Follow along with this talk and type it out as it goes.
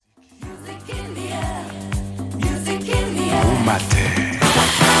Umate.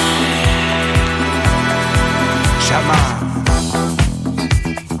 Chama.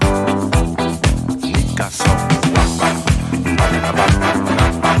 Nikaso.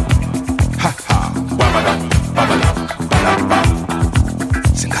 Ha ha. Wabada. Babada. Balaba.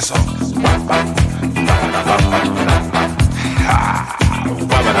 Singaso. Ha.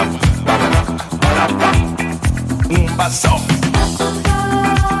 Wabada. Babada. Balaba. Umbaso.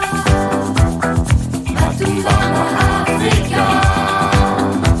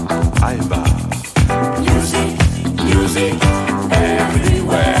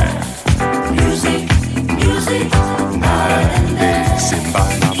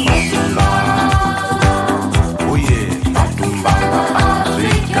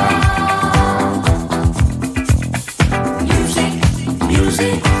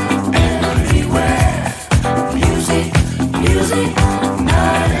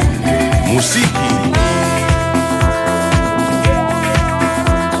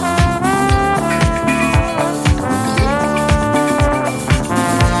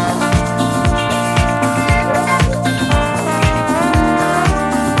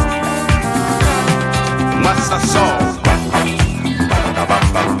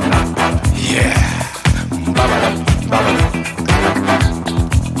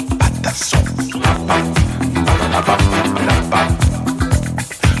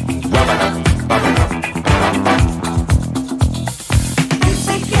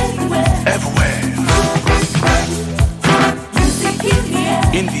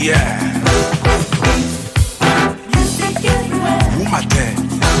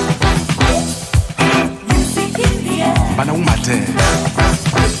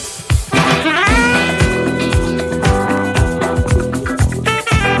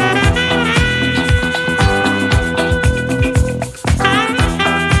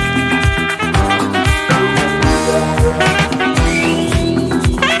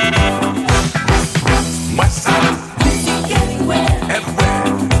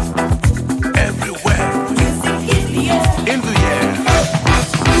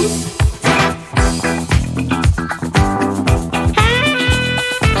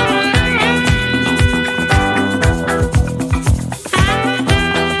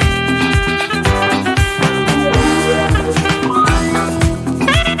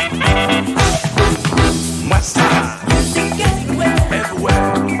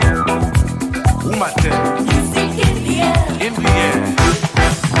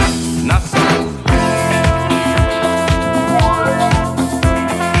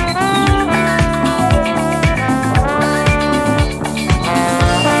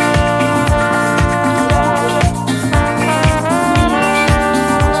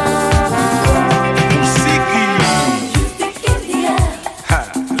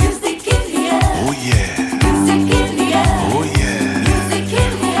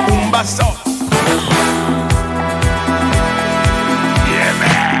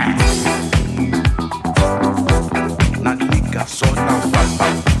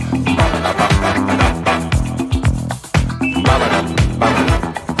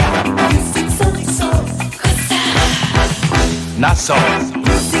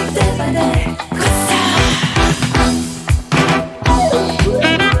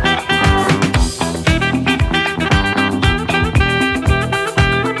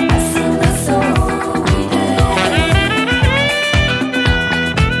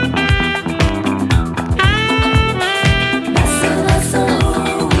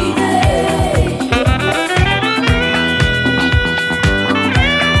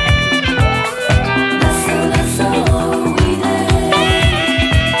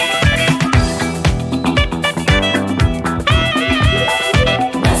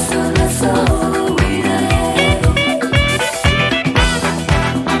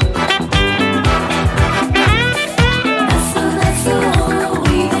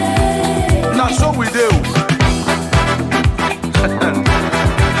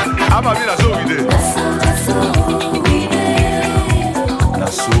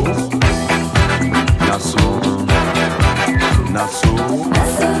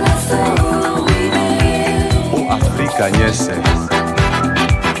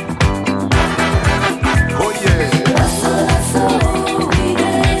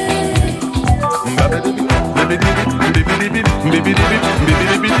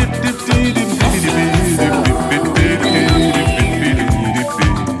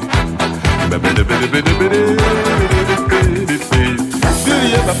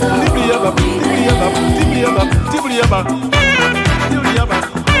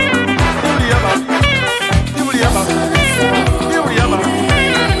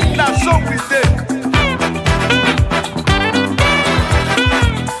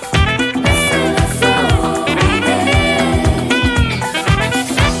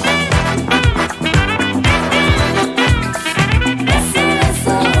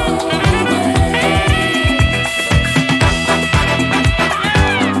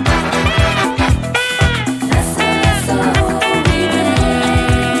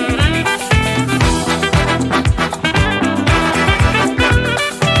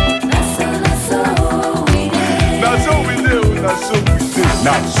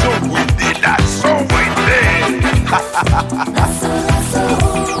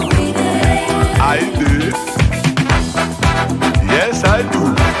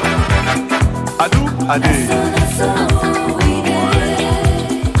 ade.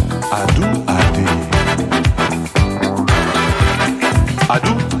 Adu ade.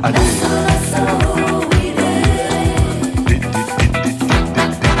 Adu ade.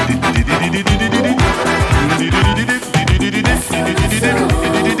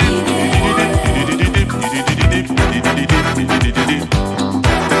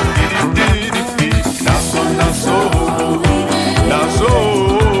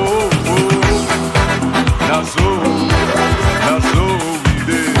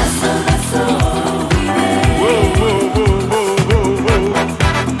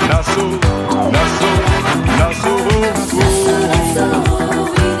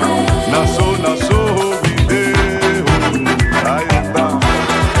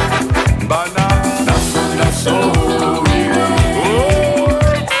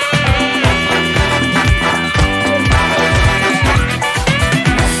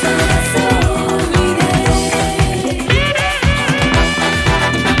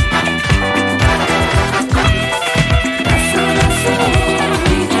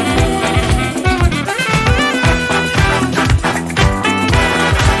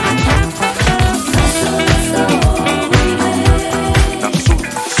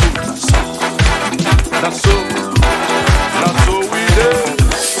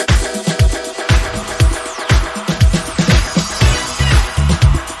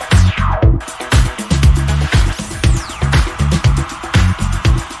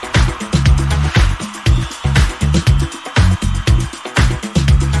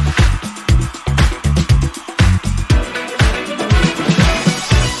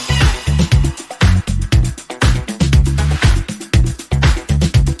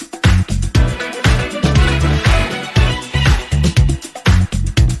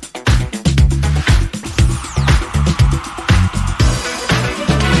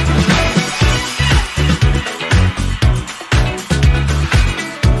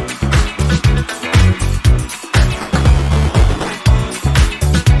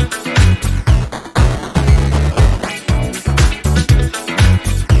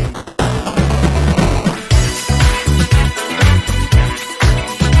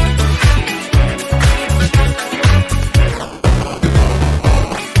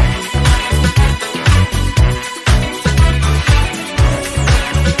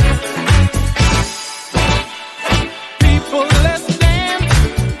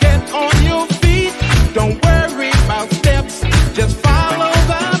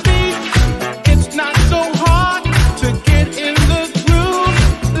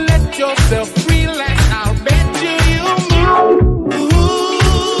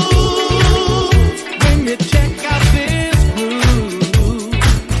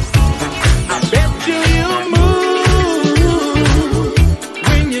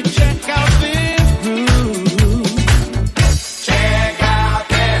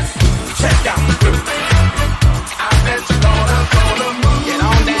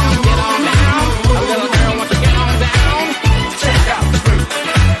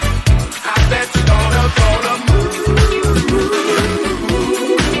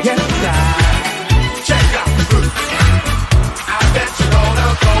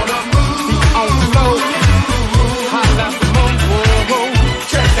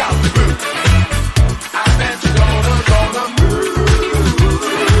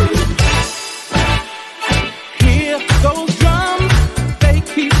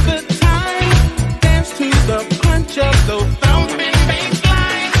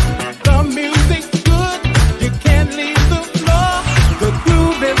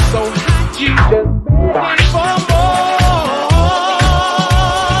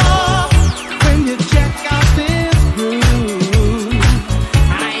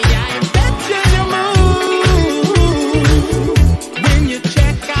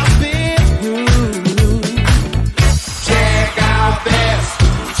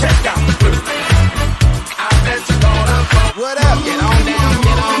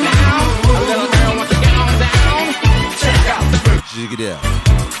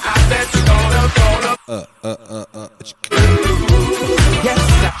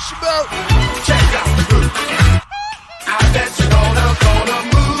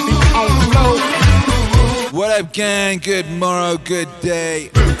 What up, gang? Good morrow, good day,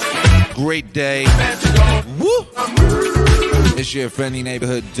 great day. Woo! It's your friendly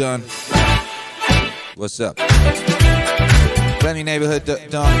neighborhood Don. What's up? Friendly neighborhood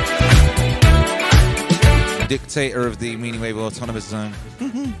Don. Dictator of the Meaningwave Autonomous Zone.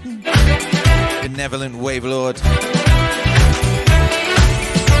 Benevolent Wave Lord.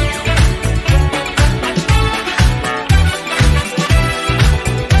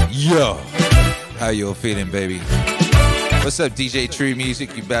 Yo, how you're feeling, baby. What's up, DJ True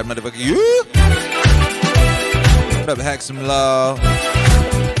Music, you bad motherfucker? You? What up, Hexam Law?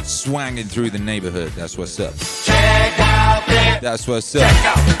 Swanging through the neighborhood. That's what's up. That's what's up.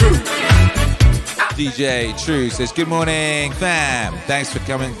 DJ True says, good morning, fam. Thanks for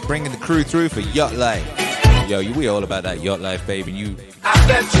coming, bringing the crew through for Yacht Life. Yo, we all about that yacht life, baby. You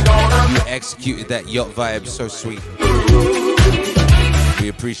executed that yacht vibe so sweet. We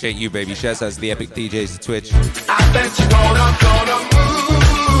appreciate you, baby. Shouts out to the epic DJs to Twitch.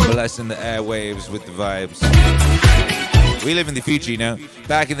 Blessing the airwaves with the vibes. We live in the future, you know.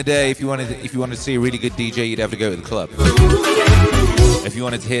 Back in the day, if you wanted to see a really good DJ, you'd have to go to the club. If you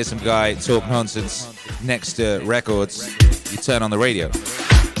wanted to hear some guy talk nonsense next to records, you turn on the radio.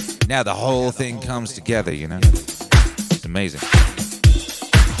 Now the whole thing comes together, you know. It's amazing.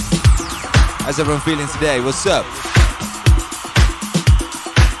 How's everyone feeling today? What's up?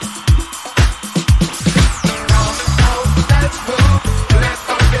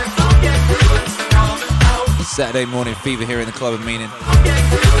 Saturday morning fever here in the Club of Meaning.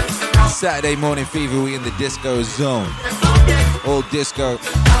 Saturday morning fever, we in the disco zone. All disco,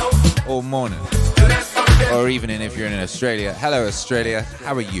 all morning. Or evening if you're in Australia. Hello, Australia.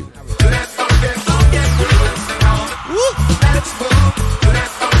 How are you?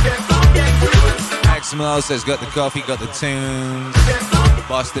 Maximal says, got the coffee, got the tunes.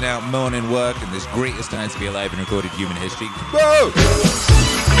 Busting out morning work in this greatest time to be alive in recorded human history. Whoa!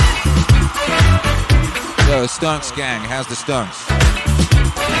 Yo, Stunks gang, how's the Stunks?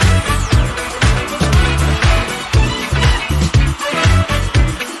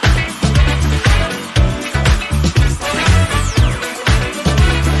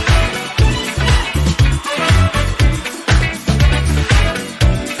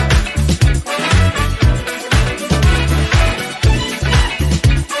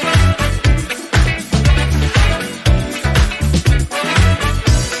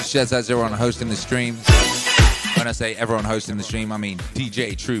 Shouts out to everyone hosting the stream. When I say everyone hosting the stream, I mean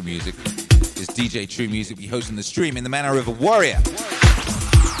DJ True Music. It's DJ True Music. We hosting the stream in the manner of a warrior.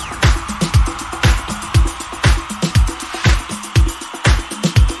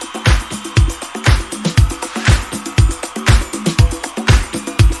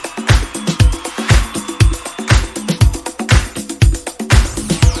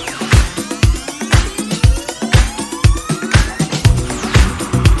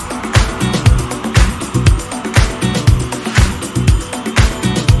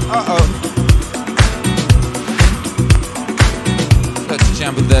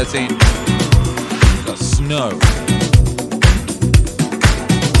 Chamber 13. Got snow.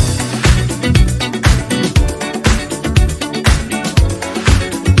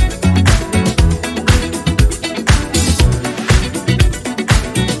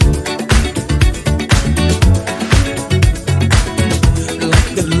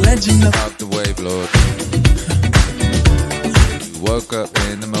 Like the legend of Out the wave, Lord. You woke up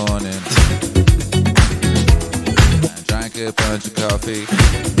in the morning. Drank a bunch of coffee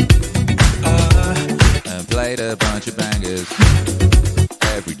and played a bunch of bangers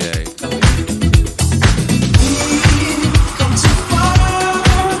every day. we've come too far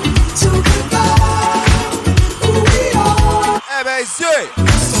to give up who we are. MAC! So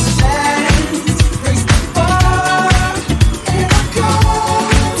let's raise the bar and our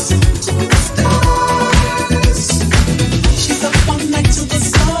goals to the stars. She's up all night to the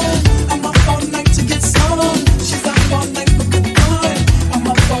sun. I'm up all night to get some. She's up all night for good fun. I'm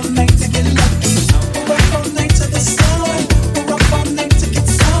up all night to get lucky. We're up all night to the sun. We're up all night to get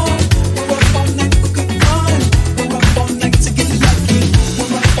some. We're up all night for good fun. We're up all night to get lucky.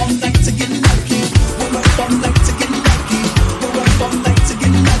 We're up all night to get lucky. We're up all night to get lucky. We're up all night to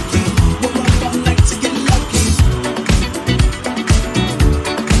get lucky. We're up all night to get lucky.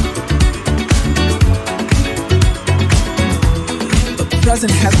 The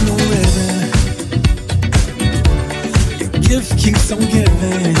present has no rhythm. Your gift keeps on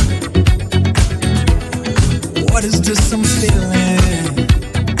giving. What is just some feeling?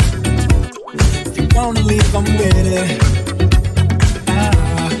 If you wanna leave, I'm with it.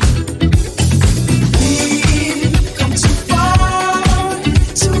 We've come too far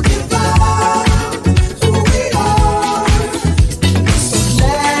to give up who we are. So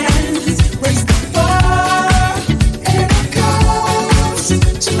let's raise the bar and our goals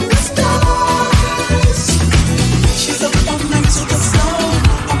to the stars. She's up all night to the sun.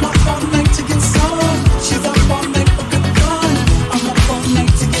 I'm up all night to get some. She's up all night for good fun. I'm up all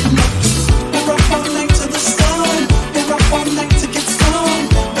night to get lucky. We're up all night to the sun. We're up all night to get some.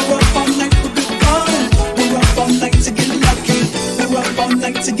 We're up all night for good fun. We're up all night to get lucky. We're up all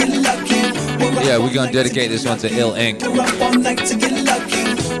night to get lucky. We're Yeah, we're gonna dedicate this one to Ill Ink.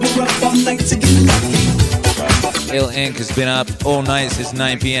 Ill Ink has been up all night since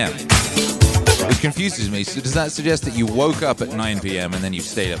 9 p.m. Which confuses me. So does that suggest that you woke up at 9 p.m. and then you've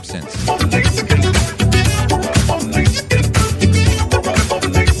stayed up since?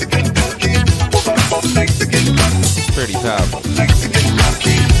 Pretty powerful.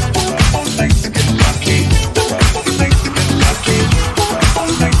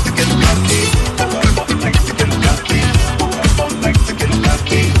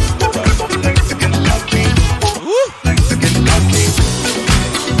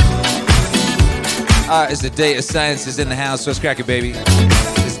 It's the data science is in the house. What's cracking, baby?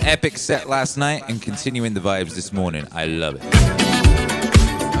 This epic set last night and continuing the vibes this morning. I love it.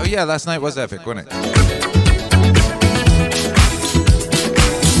 Oh yeah, last night was epic, wasn't it?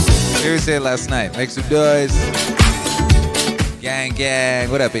 Who was here last night? Make some noise. Gang, gang.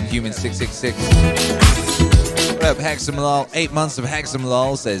 What up, Inhuman 666? What up, Hexamlol? 8 months of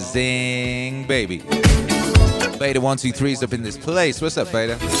Hexamlol says zing, baby. Beta 123's up in this place. What's up,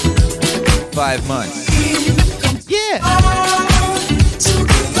 Beta? 5 months. Yeah.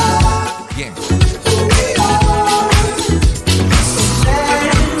 Yeah.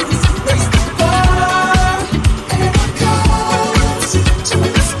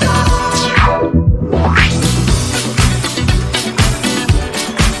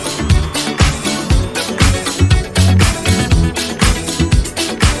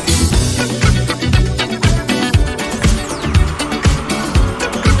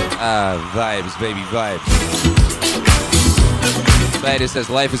 Vibes, baby, vibes. Beta says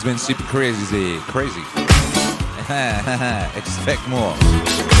life has been super crazy. Crazy. Expect more.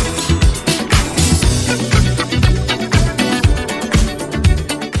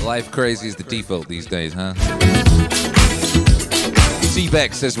 Life crazy is the default these days, huh?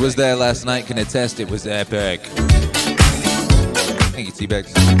 T-Bex says, was there last night, can attest it was epic. Thank you,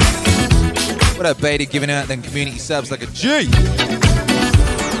 T-Bex. What up, Beta, giving out them community subs like a G.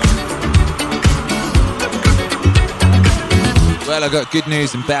 Well, I got good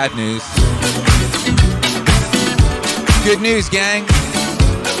news and bad news. Good news, gang.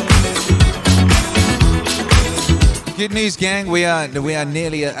 Good news, gang. We are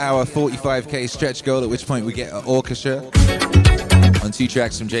nearly at our 45k stretch goal, at which point we get an orchestra on 2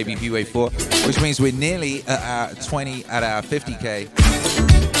 tracks from JBP 4, which means we're nearly at our 50k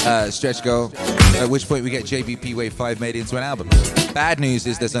stretch goal, at which point we get JBP 5 made into an album. Bad news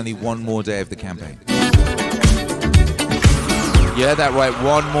is there's only one more day of the campaign. You heard that right,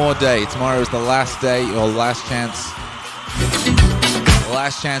 one more day. Tomorrow is the last day, your last chance.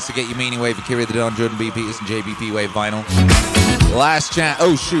 Last chance to get your Meaningwave, Akira the Don, Jordan B. Peterson, JBP Wave vinyl. Last chance.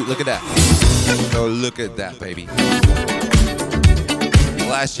 Oh shoot, look at that. Oh, look at that, baby.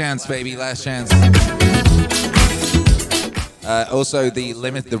 Last chance, baby, last chance. Also, the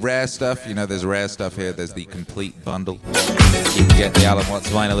rare stuff. You know, there's rare stuff here. There's the complete bundle. You can get the Alan Watts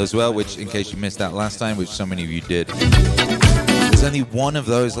vinyl as well, which, in case you missed that last time, which so many of you did. There's only one of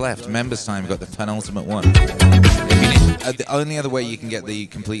those left. Members Time got the penultimate one. The only other way you can get the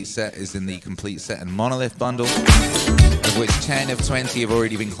complete set is in the complete set and monolith bundle, of which 10 of 20 have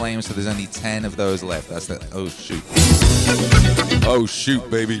already been claimed, so there's only 10 of those left. That's the, oh shoot. Oh shoot,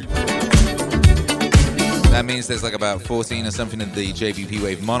 baby. That means there's like about 14 or something of the JBP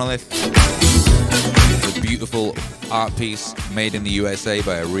Wave monolith. The beautiful art piece made in the USA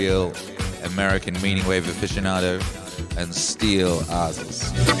by a real American Meaningwave aficionado and steel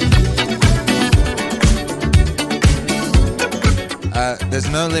artist. There's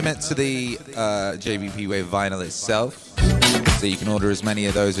no limit to the JBP Wave vinyl itself, so you can order as many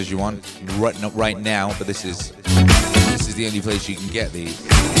of those as you want right now. But this is the only place you can get these.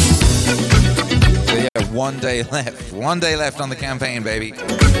 So yeah, 1 day left. 1 day left on the campaign, baby.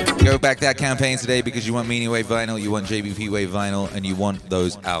 Go back that campaign today because you want Meaningwave vinyl, you want JBP Wave vinyl, and you want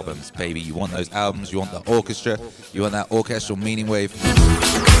those albums, baby. You want those albums. You want the orchestra. You want that orchestral Meaningwave.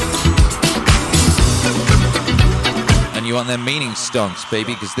 And you want them meaning stonks,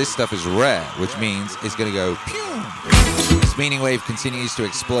 baby, because this stuff is rare, which means it's going to go pew. As Meaningwave continues to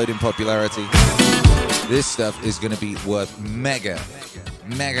explode in popularity, this stuff is going to be worth mega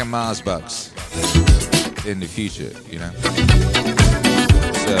Mars bucks in the future, you know?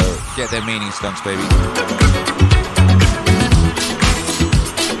 So get their meaning stonks, baby.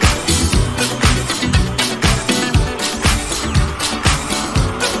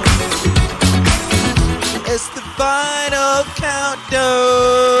 It's the final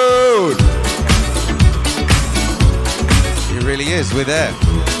countdown. It really is. We're there.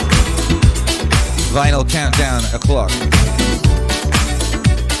 Vinyl countdown o'clock.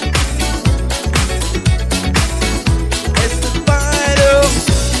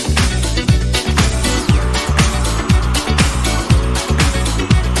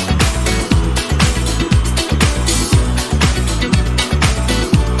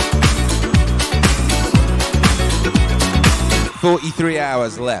 43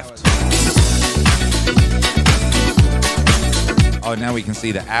 hours left. Oh, now we can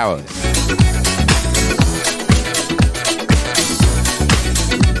see the hours.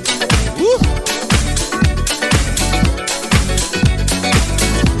 Woo!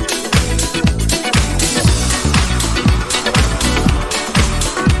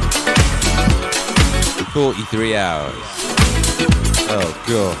 "43 hours. Oh,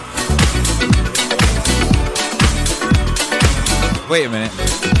 God. Wait a minute.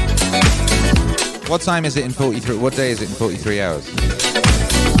 What time is it in 43? What day is it in 43 hours?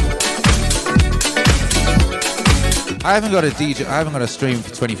 I haven't got a DJ. I haven't got a stream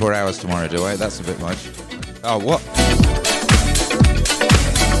for 24 hours tomorrow, do I? That's a bit much. Oh, what?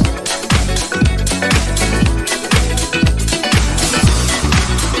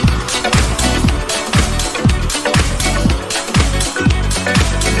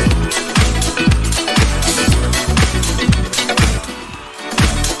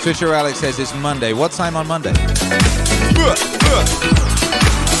 Twitter Alex says it's Monday. What time on Monday?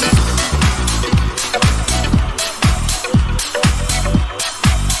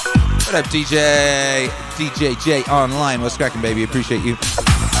 What up, DJ? DJ J Online. What's cracking, baby? Appreciate you.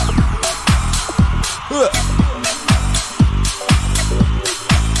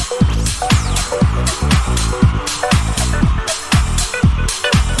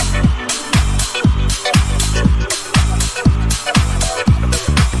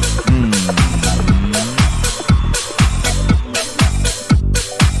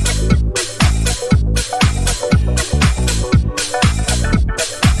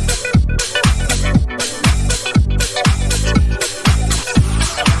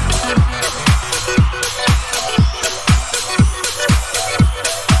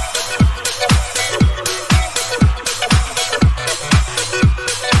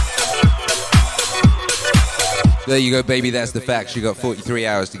 There you go, baby. That's the facts. You got 43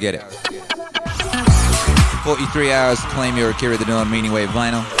 hours to get it. 43 hours to claim your Akira the Dawn Meaningwave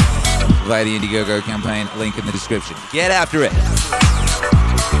vinyl via the Indiegogo campaign. Link in the description. Get after it.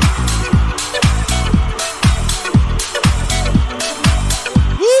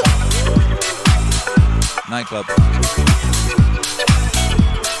 Woo! Nightclub.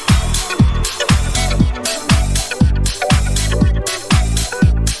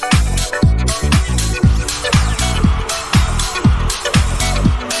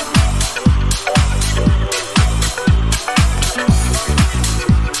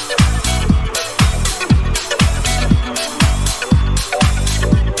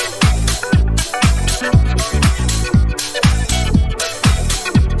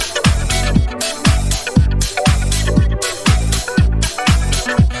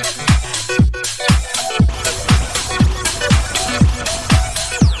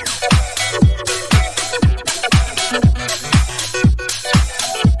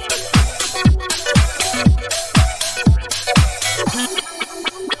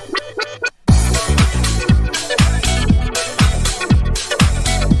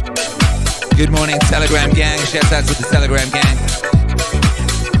 Good morning, Telegram gang. Shouts out to the Telegram gang.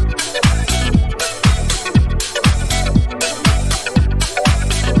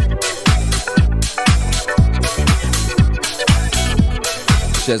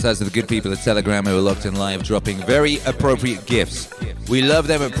 Shouts out to the good people at Telegram who are locked in live, dropping very appropriate gifts. We love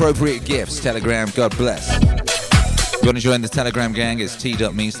them appropriate gifts. Telegram, God bless. If you want to join the Telegram gang, it's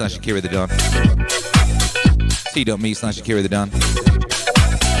t.me/Akira the Don. t.me/Akira the Don.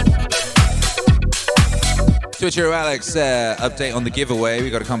 Twitter Alex, update on the giveaway.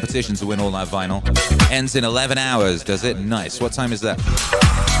 We got a competition to win all our vinyl. Ends in 11 hours, does it? Nice. What time is that?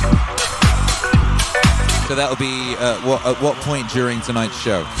 So that'll be at what point during tonight's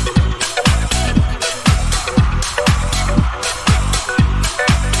show?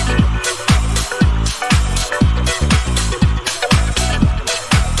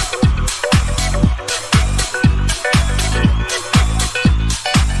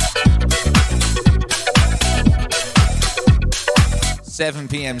 $7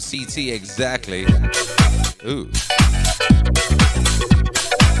 p.m. CT exactly. Ooh.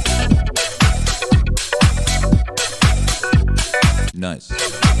 Nice.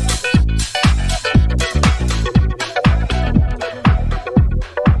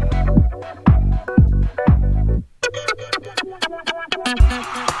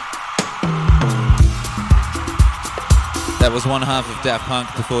 That was one half of Daft Punk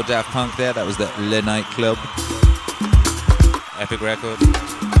before Daft Punk there. That was the Le Night Club. Epic record.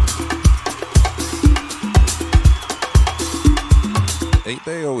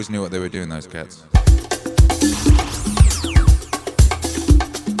 They always knew what they were doing, those cats.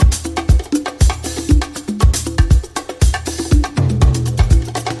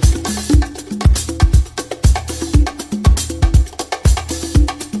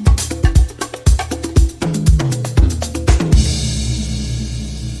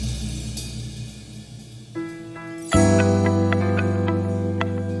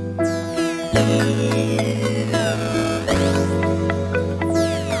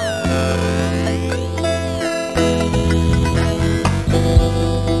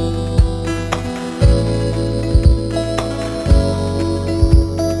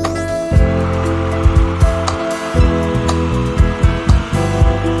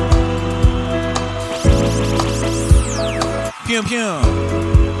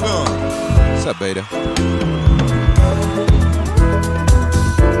 What's up, Beta?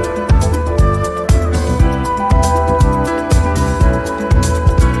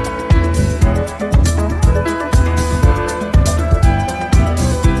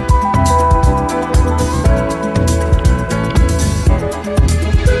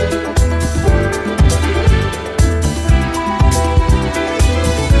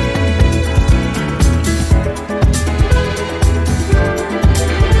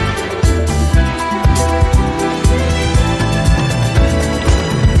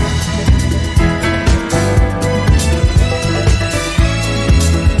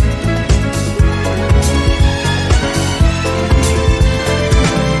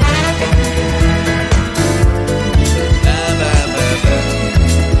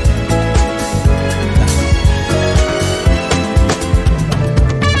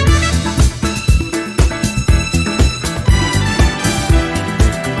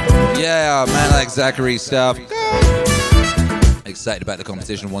 Zachary stuff. Excited about the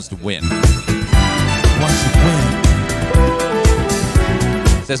competition, wants to win.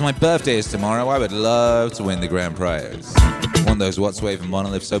 Says my birthday is tomorrow. I would love to win the grand prize. Want those What's Wave and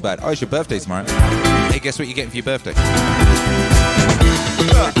Monolith so bad. Oh, it's your birthday tomorrow. Hey, guess what you're getting for your birthday?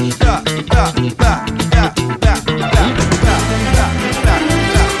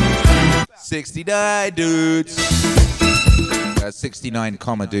 69 dudes. 69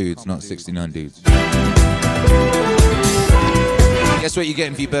 comma dudes, not 69 dudes. Guess what you're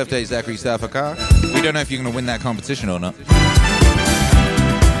getting for your birthday, Zachary Stafakar? We don't know if you're going to win that competition or not.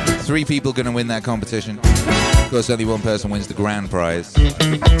 3 people going to win that competition. Of course, only one person wins the grand prize. The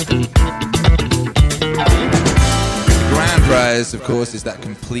grand prize, of course, is that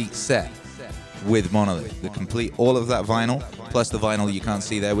complete set with Monolith. The complete, all of that vinyl, plus the vinyl you can't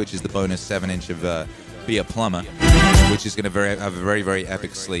see there, which is the bonus 7-inch of Be a Plumber, which is going to have a very, very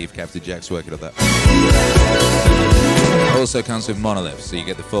epic sleeve. Captain Jack's working on that. Also comes with Monolith, so you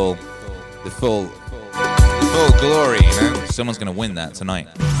get the full glory, you know? Someone's going to win that tonight.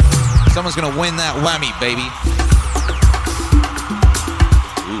 Someone's going to win that whammy, baby.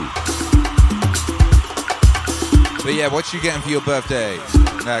 Ooh. But yeah, what you getting for your birthday?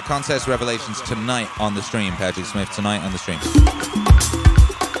 Contest revelations tonight on the stream, Patrick Smith, tonight on the stream.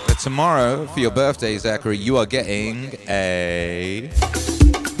 Tomorrow, for your birthday, Zachary, you are getting a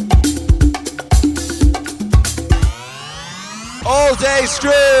all-day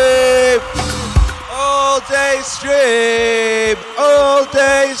stream! All-day stream!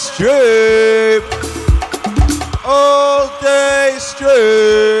 All-day stream! All-day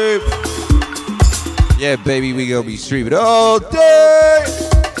stream! Yeah, baby, we gonna be streaming all day!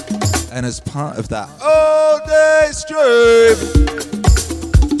 And as part of that all-day stream,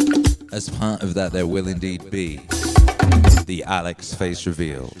 as part of that, there will indeed be the Alex face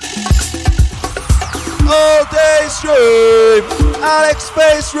reveal. All day stream, Alex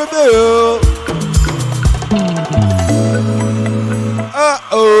face reveal.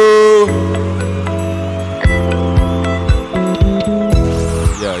 Uh-oh.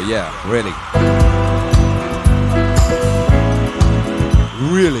 Yo, yeah, really.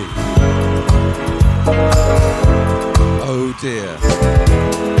 Really? Oh dear.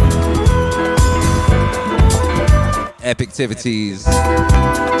 Epictivities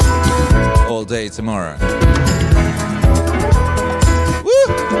all day tomorrow. Woo!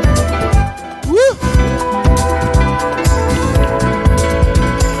 Woo!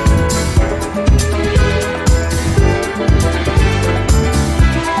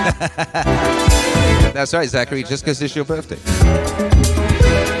 That's right, Zachary, just because it's your birthday.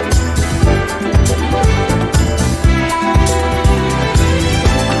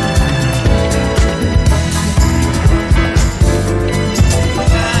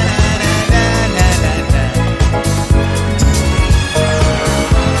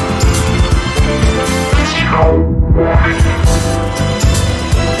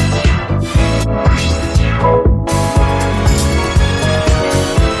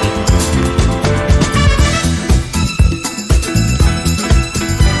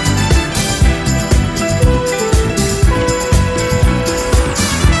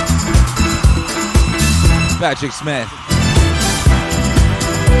 Patrick Smith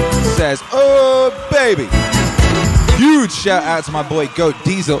says, oh baby. Huge shout out to my boy Goat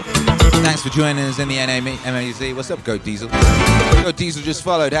Diesel. Thanks for joining us in the NAMAZ. What's up, Goat Diesel? Goat Diesel just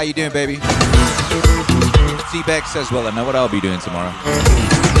followed. How you doing, baby? T-Beck says, well, I know what I'll be doing tomorrow.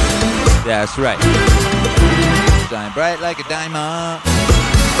 That's right. Shine bright like a diamond.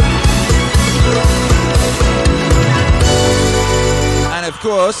 And of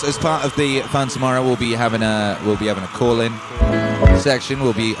course, as part of the fun tomorrow, we'll be having a call-in section,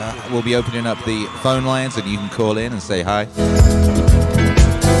 we'll be opening up the phone lines, and you can call in and say hi.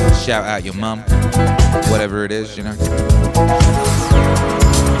 Shout out your mum, whatever it is, you know.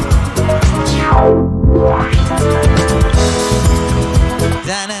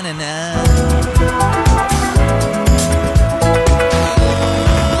 Da-na-na-na.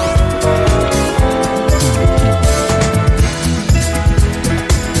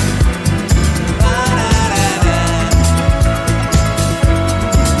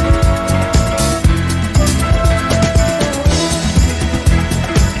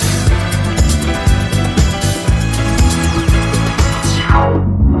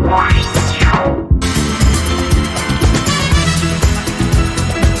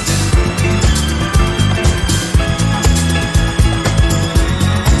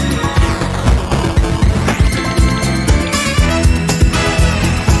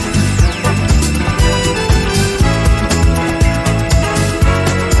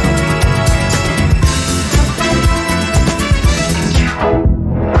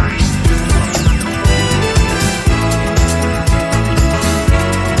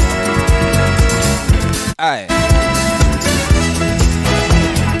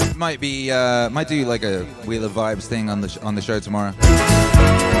 Might do like a Wheel of Vibes thing on the show tomorrow.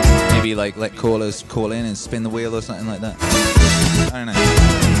 Maybe like let callers call in and spin the wheel or something like that. I don't know.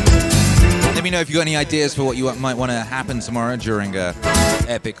 Let me know if you got any ideas for what you might want to happen tomorrow during a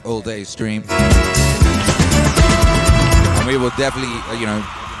epic all-day stream. And we will definitely,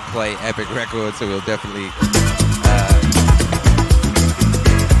 play epic records. So we'll definitely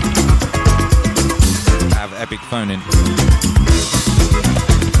have epic phone-in.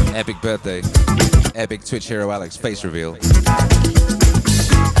 Epic birthday. Epic Twitch hero Alex face reveal.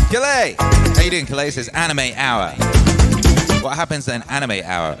 Calais! How you doing, Calais? It says anime hour. What happens at an anime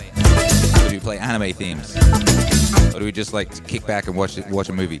hour? Do we play anime themes? Or do we just like kick back and watch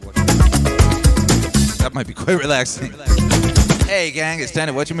a movie? That might be quite relaxing. Hey gang, it's time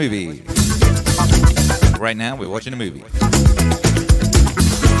to watch a movie. Right now we're watching a movie.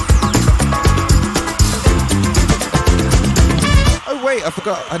 Oh wait, I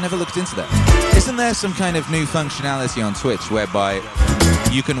forgot. I never looked into that. Isn't there some kind of new functionality on Twitch whereby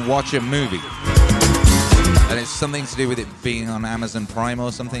you can watch a movie? And it's something to do with it being on Amazon Prime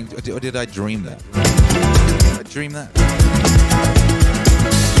or something? Or did I dream that? Did I dream that?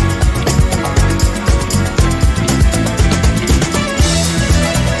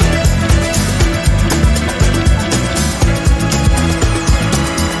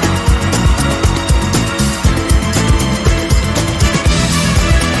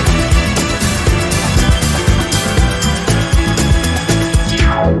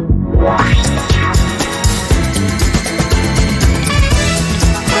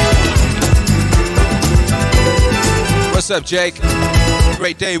 What's up, Jake?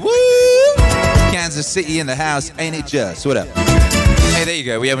 Great day. Woo! Kansas City in the house, ain't it just? What up? Hey, there you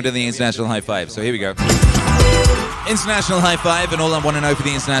go. We haven't done the international high five, so here we go. International high five, and all I want to know for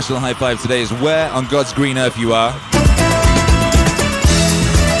the international high five today is where on God's green earth you are.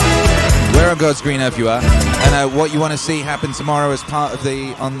 Where on God's green earth you are, and what you want to see happen tomorrow as part of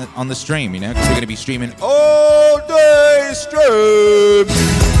the on the stream. Because we're going to be streaming all day stream.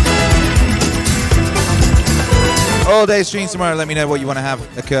 All day stream tomorrow. Let me know what you want to have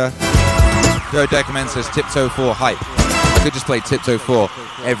occur. Go Decament says Tiptoe 4 hype. I could just play Tiptoe 4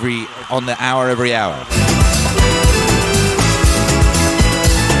 every hour.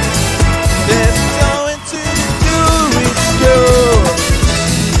 There's going to do it, Joe.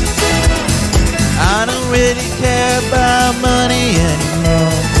 I don't really care about money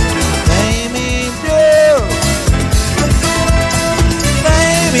anymore. Flaming Joe.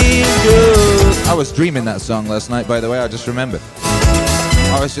 Flaming Joe. I was dreaming that song last night, by the way. I just remembered.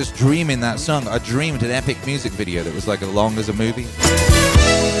 I was just dreaming that song. I dreamed an epic music video that was like as long as a movie.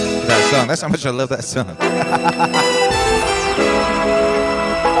 That song. That's how much I love that song.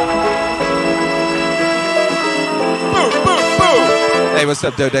 Boom, boom, boom. Hey, what's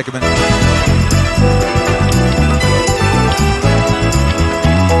up, Dodecament?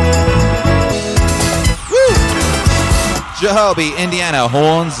 Woo! Jahalby, Indiana,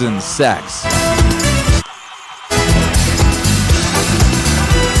 horns and sax.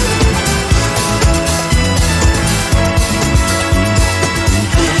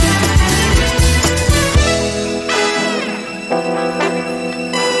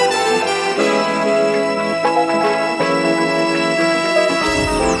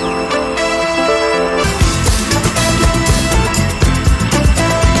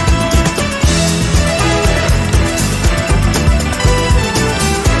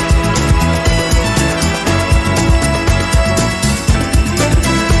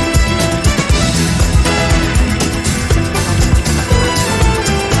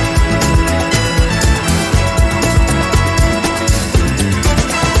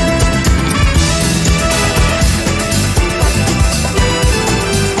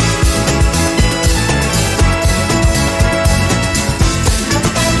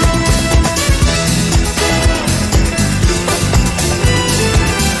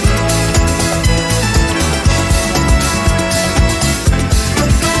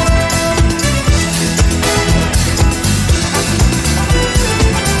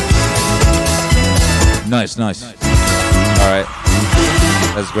 Nice. All right.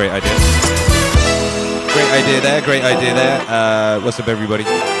 That's a great idea. Great idea there. What's up, everybody?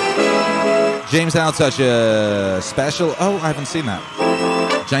 James Altuch special. Oh, I haven't seen that.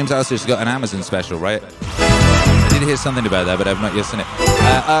 James Altuch's got an Amazon special, right? I did hear something about that, but I've not yet seen it.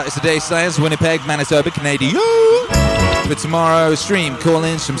 It's a day science, Winnipeg, Manitoba, Canadian. For tomorrow, stream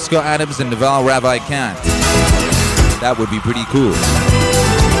call-ins from Scott Adams and Naval Ravi Kant. That would be pretty cool.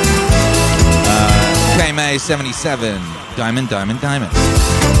 KMA 77, Diamond.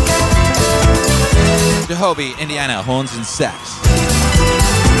 Jehovah, Indiana, horns and sax.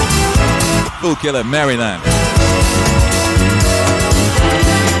 Full Killer, Maryland.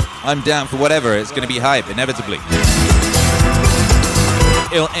 I'm down for whatever, it's gonna be hype, inevitably.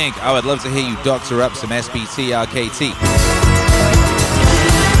 Ill Inc., I would love to hear you doctor up some SBT RKT.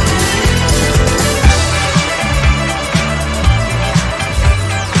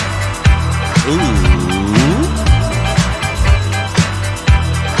 Ooh.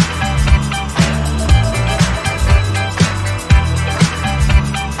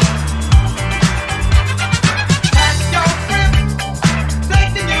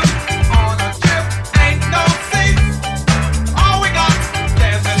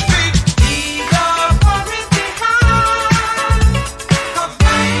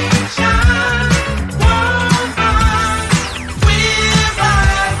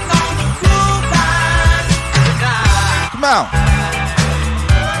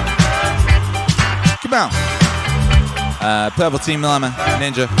 Come on. Purple Team Llama,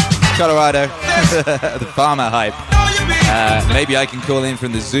 Ninja, Colorado, the farmer hype. Maybe I can call in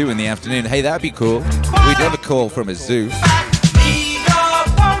from the zoo in the afternoon. Hey, that'd be cool. We'd love a call from a zoo.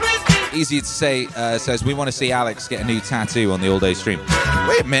 Easy to say, says, we want to see Alex get a new tattoo on the all-day stream.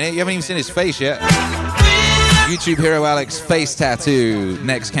 Wait a minute, you haven't even seen his face yet. YouTube hero Alex face tattoo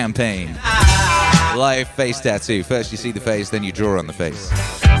next campaign. Live face tattoo. First you see the face, then you draw on the face.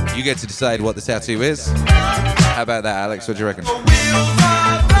 You get to decide what the tattoo is. How about that, Alex? What do you reckon?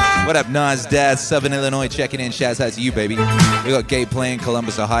 What up, Nas Dad, Southern Illinois, checking in. Shouts out to you, baby. We got Gabe playing,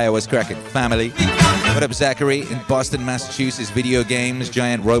 Columbus, Ohio. What's cracking? Family. What up, Zachary? In Boston, Massachusetts, video games,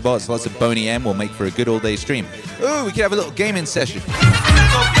 giant robots, lots of Boney M. Will make for a good all-day stream. Ooh, we could have a little gaming session.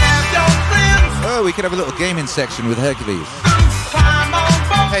 Oh, we could have a little gaming section with Hercules.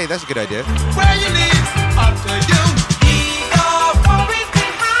 Hey, that's a good idea. Where you live, up to you.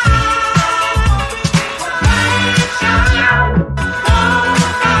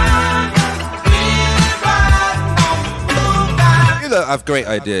 You look, I have great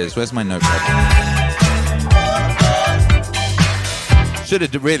ideas. Where's my notepad? Should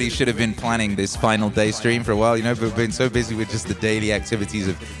have been planning this final day stream for a while, you know, but we've been so busy with just the daily activities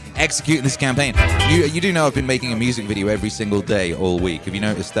of executing this campaign. You do know I've been making a music video every single day all week. Have you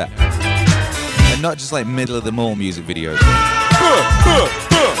noticed that? And not just like middle of the mall music videos.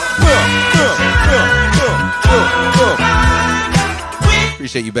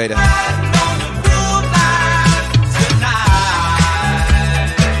 Appreciate you, Beta.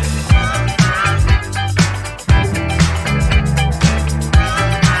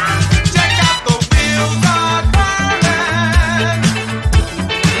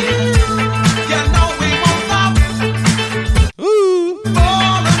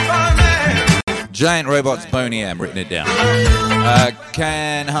 Giant Robots Boney M, written it down.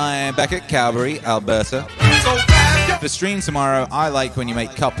 Can hi back at Calgary, Alberta. For stream tomorrow, I like when you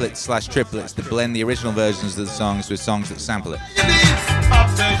make couplets/triplets that blend the original versions of the songs with songs that sample it.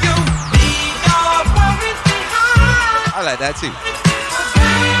 I like that too.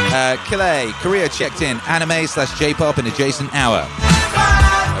 Kile, Korea checked in. Anime/J-pop and adjacent hour.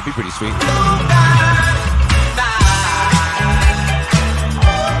 That'd be pretty sweet.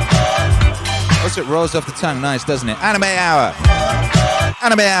 Also, it rolls off the tongue nice, doesn't it? Anime hour.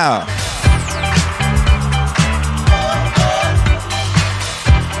 Anime hour.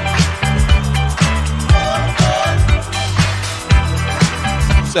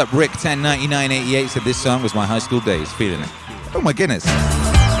 What's up, Rick 109988 said this song was my high school days. Feeling it. Oh my goodness.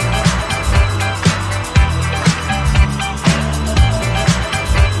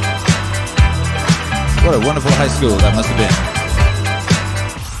 What a wonderful high school that must have been.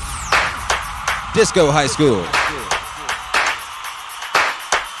 Disco High School.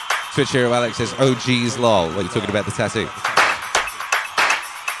 Twitch hero Alex says, oh geez, lol. What are you talking about the tattoo?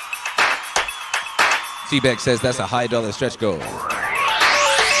 T-Beck says, that's a high dollar stretch goal.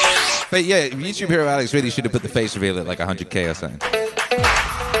 But yeah, YouTube hero Alex really should have put the face reveal at like 100K or something.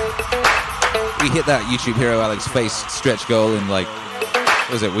 We hit that YouTube hero Alex face stretch goal in like, what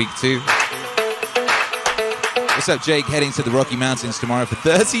was it, week 2? What's up, Jake? Heading to the Rocky Mountains tomorrow for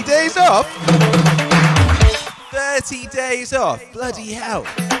 30 days off? 30 days off. Bloody hell.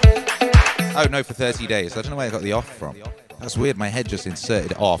 Oh, no, for 30 days. I don't know where I got the off from. That's weird. My head just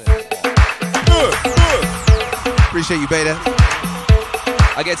inserted off. Appreciate you, Beta.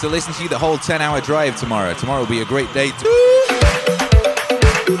 I get to listen to you the whole 10-hour drive tomorrow. Tomorrow will be a great day, too.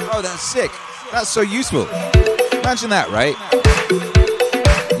 Oh, that's sick. That's so useful. Imagine that, right?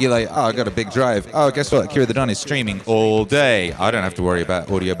 You're like, oh, I got a big drive. Oh, guess what? Akira the Don is streaming all day. I don't have to worry about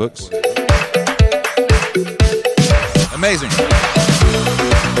audiobooks. Amazing.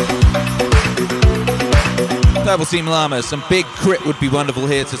 Purple Team Llama, some big Crit would be wonderful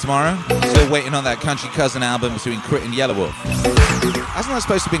here to tomorrow. Still waiting on that Country Cousin album between Crit and Yellow Wolf. Hasn't that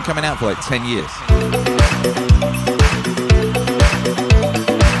supposed to have been coming out for like 10 years?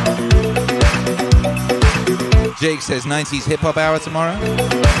 Jake says 90s hip hop hour tomorrow.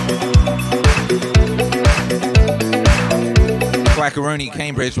 Quackaroni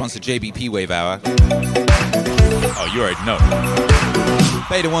Cambridge wants a JBP wave hour. Oh, you already know.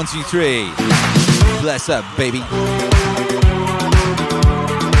 Beta 123. Bless up, baby.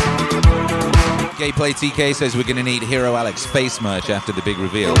 Gayplay TK says we're gonna need Hero Alex face merch after the big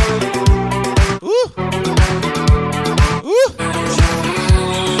reveal. Woo! Woo!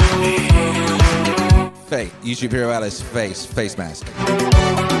 Fake. YouTube Hero Alex face mask.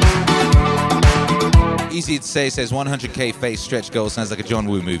 Easy to say says 100k face stretch goal sounds like a John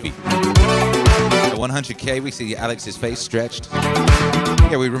Woo movie. At 100k we see Alex's face stretched.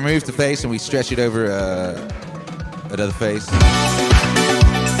 Yeah, we remove the face and we stretch it over another face.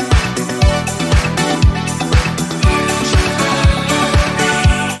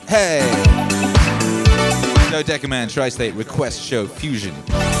 Hey! No Decker Man, Tri-State Request Show Fusion.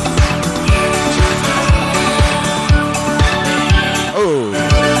 Oh!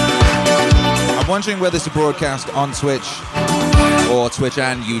 I'm wondering whether to broadcast on Twitch or Twitch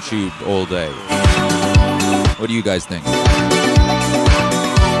and YouTube all day. What do you guys think?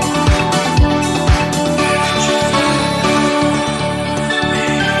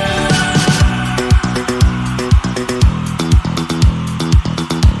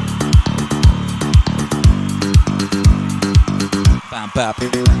 Bam, bam.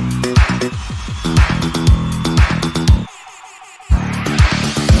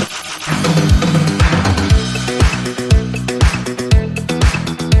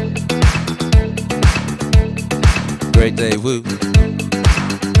 Great day, woo.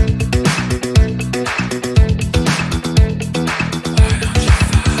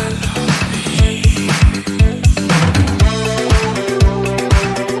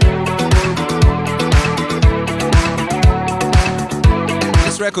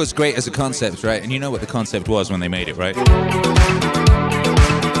 This record's great as a concept, right? And you know what the concept was when they made it, right?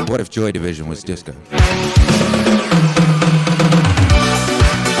 What if Joy Division was disco?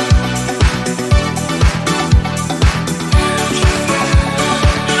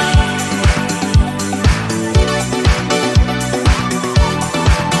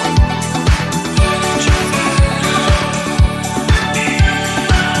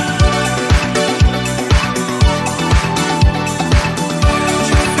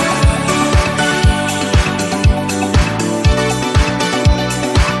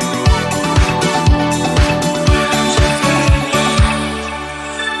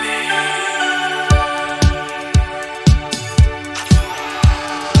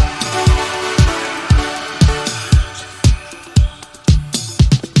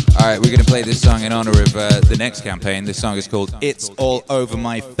 We're going to play this song in honor of the next campaign. This song is called It's All Over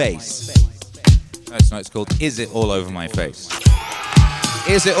My Face. No, it's not. It's called Is It All Over My Face?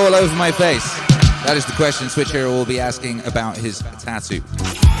 Is it all over my face? That is the question Switch Hero will be asking about his tattoo.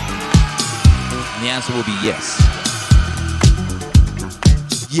 And the answer will be yes.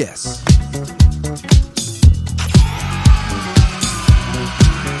 Yes.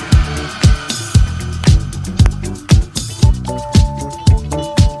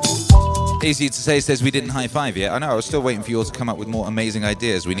 Easy to say says we didn't high five yet. I know, I was still waiting for you all to come up with more amazing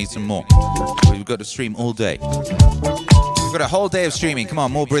ideas. We need some more. We've got to stream all day. We've got a whole day of streaming. Come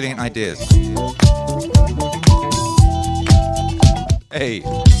on, more brilliant ideas. Hey.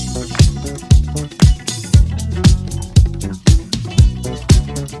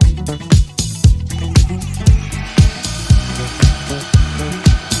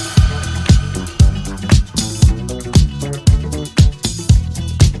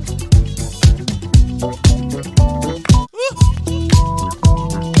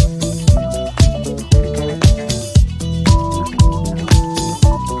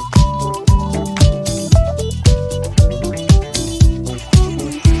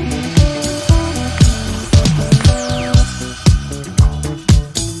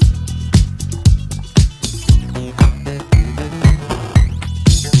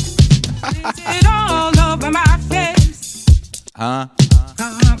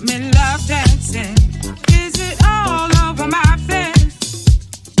 Got me love dancing. Is it all over my face?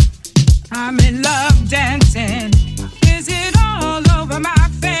 I'm in love dancing. Is it all over my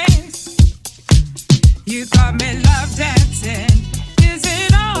face? You got me love dancing. Is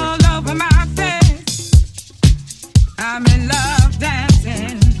it all over my face? I'm in love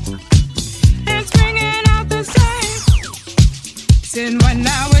dancing. It's bringing out the same. Sin one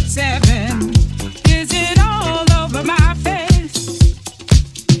now at 7. Is it all over my face?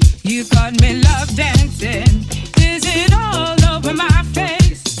 You got me love dancing. Is it all over my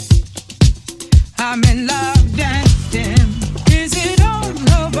face? I'm in love dancing. Is it all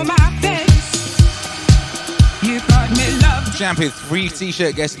over my face? You got me love. Shampoo, free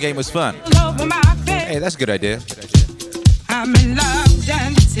t-shirt guessing game was fun. All over my face. Hey, that's a good idea. I'm in love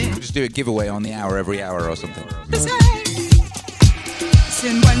dancing. Just do a giveaway on the hour every hour or something.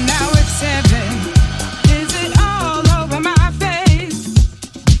 Sin one now at 7. Is it all over my face?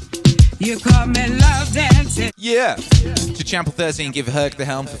 You call me love dancing. Yeah. To Channel 13, give Herc the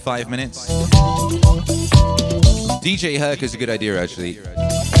helm for 5 minutes. DJ Herc is a good idea, actually.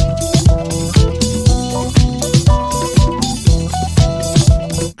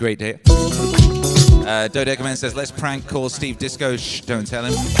 Great day. Dodekaman says, let's prank call Steve Disco. Shh, don't tell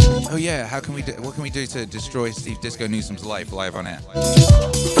him. Oh yeah, how can we do? What can we do to destroy Steve Disco Newsom's life live on air?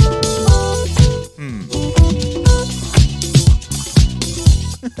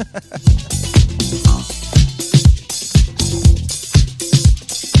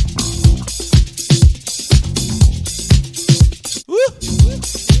 Woo!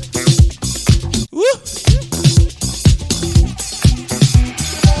 Woo!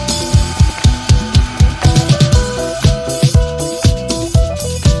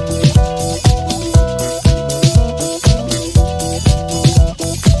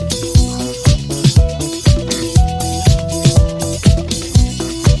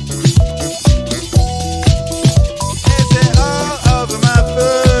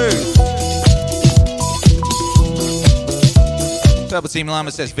 Double Team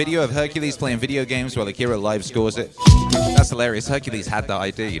Llama says video of Hercules playing video games while Akira live scores it. That's hilarious. Hercules had that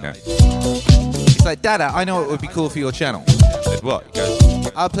idea, you know. He's like, Dada, I know what would be cool for your channel. I said, what? He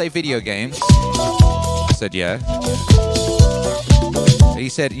goes, I'll play video games. I said, yeah. He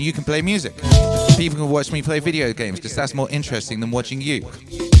said, you can play music. People can watch me play video games because that's more interesting than watching you.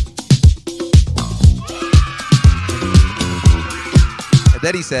 And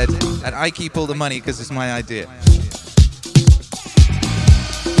then he said, and I keep all the money because it's my idea.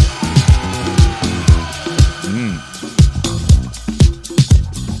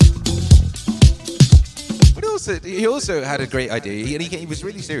 He also had a great idea. He was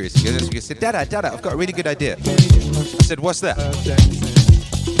really serious. He said, Dada, I've got a really good idea. I said, what's that?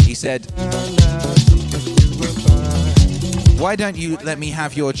 He said, why don't you let me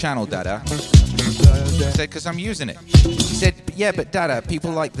have your channel, Dada? I said, because I'm using it. He said, yeah, but Dada,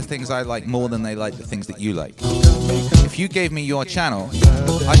 people like the things I like more than they like the things that you like. If you gave me your channel,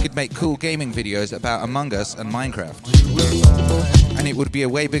 I could make cool gaming videos about Among Us and Minecraft. And it would be a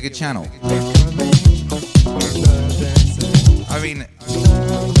way bigger channel. I mean,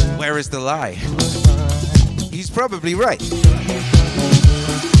 where is the lie? He's probably right.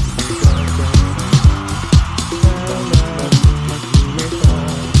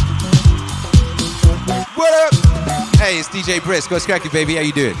 What up? Hey, it's DJ Brisk. What's cracking, baby? How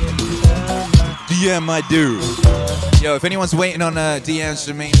you doing? DM, my dude. Yo, if anyone's waiting on DMs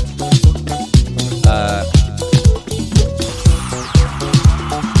from me,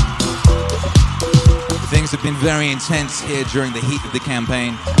 things have been very intense here during the heat of the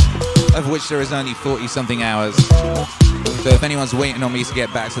campaign, of which there is only 40-something hours. So if anyone's waiting on me to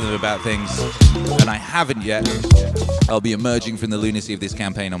get back to them about things, and I haven't yet, I'll be emerging from the lunacy of this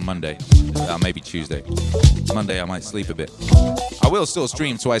campaign on Monday. Maybe Tuesday. Monday I might sleep a bit. I will still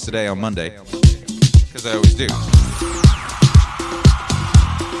stream twice a day on Monday, because I always do.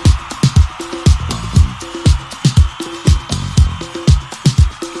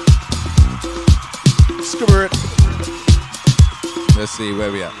 Let's see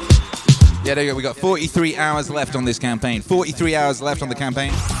where we are. Yeah, there you go. We got 43 hours left on this campaign. 43 hours left on the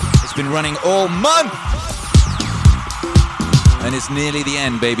campaign. It's been running all month. And it's nearly the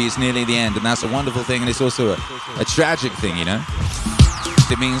end, baby. It's nearly the end. And that's a wonderful thing. And it's also a tragic thing, you know?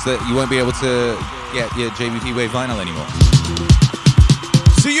 It means that you won't be able to get your JVP Wave vinyl anymore.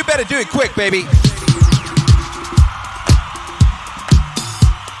 So you better do it quick, baby.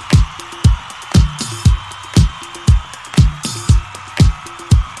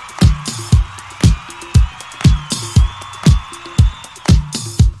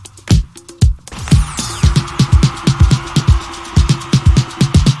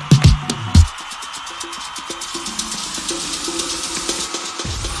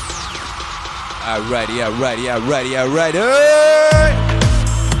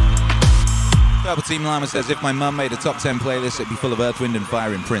 Purple Team Lama says, if my mum made a top 10 playlist, it'd be full of Earth, Wind and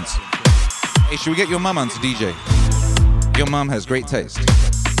Fire and Prince. Hey, should we get your mum on to DJ? Your mum has great taste.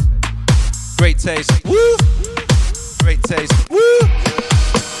 Great taste. Woo! Great taste. Woo!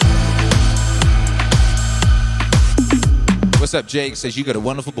 What's up, Jake? Says, you got a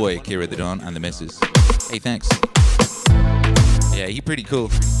wonderful boy, Kira the Don and the missus. Hey, thanks. Yeah, he pretty cool.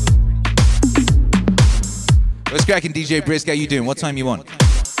 What's cracking, DJ Brisk? How you doing? What time you on?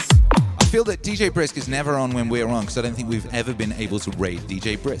 I feel that DJ Brisk is never on when we're on because I don't think we've ever been able to raid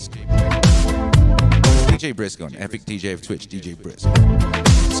DJ Brisk. DJ Brisk on Epic DJ of Twitch, DJ Brisk.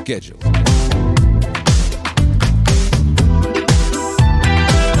 Schedule.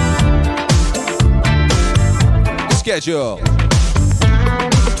 Schedule.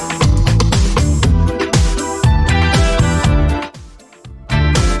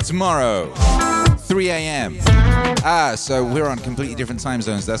 Tomorrow, 3 a.m. So we're on completely different time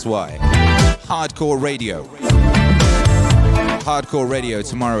zones, that's why. Hardcore radio. Hardcore radio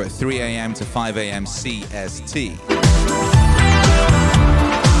tomorrow at 3 a.m. to 5 a.m. CST.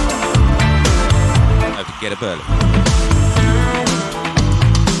 I have to get up early.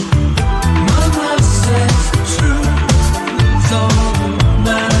 Mama says the truth is all that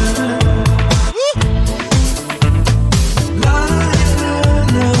matters.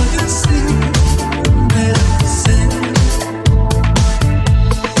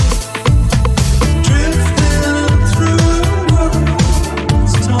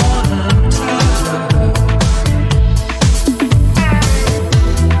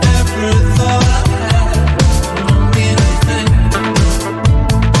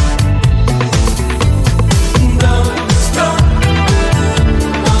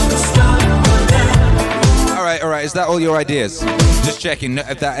 Is that all your ideas? Just checking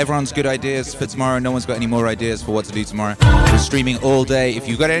if that everyone's good ideas for tomorrow. No one's got any more ideas for what to do tomorrow. We're streaming all day. If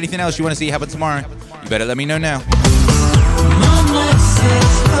you've got anything else you want to see happen tomorrow, you better let me know now.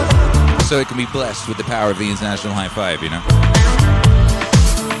 So it can be blessed with the power of the international high five, you know?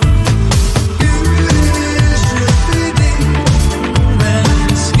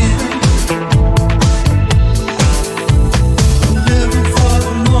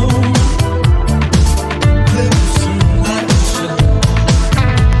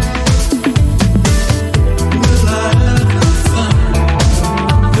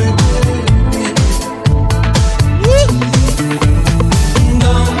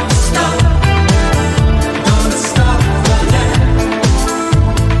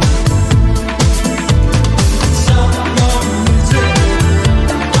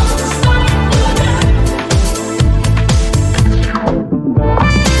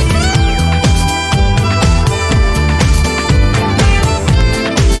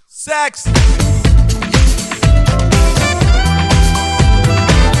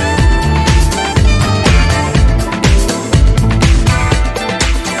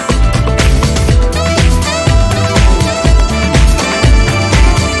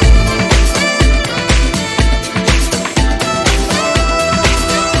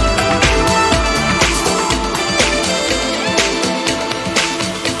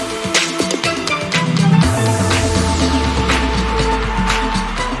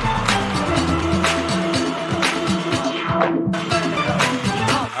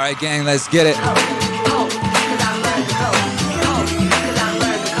 Gang, let's get it.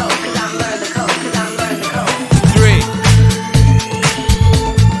 3,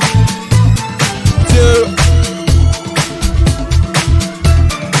 2,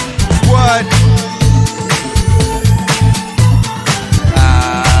 1.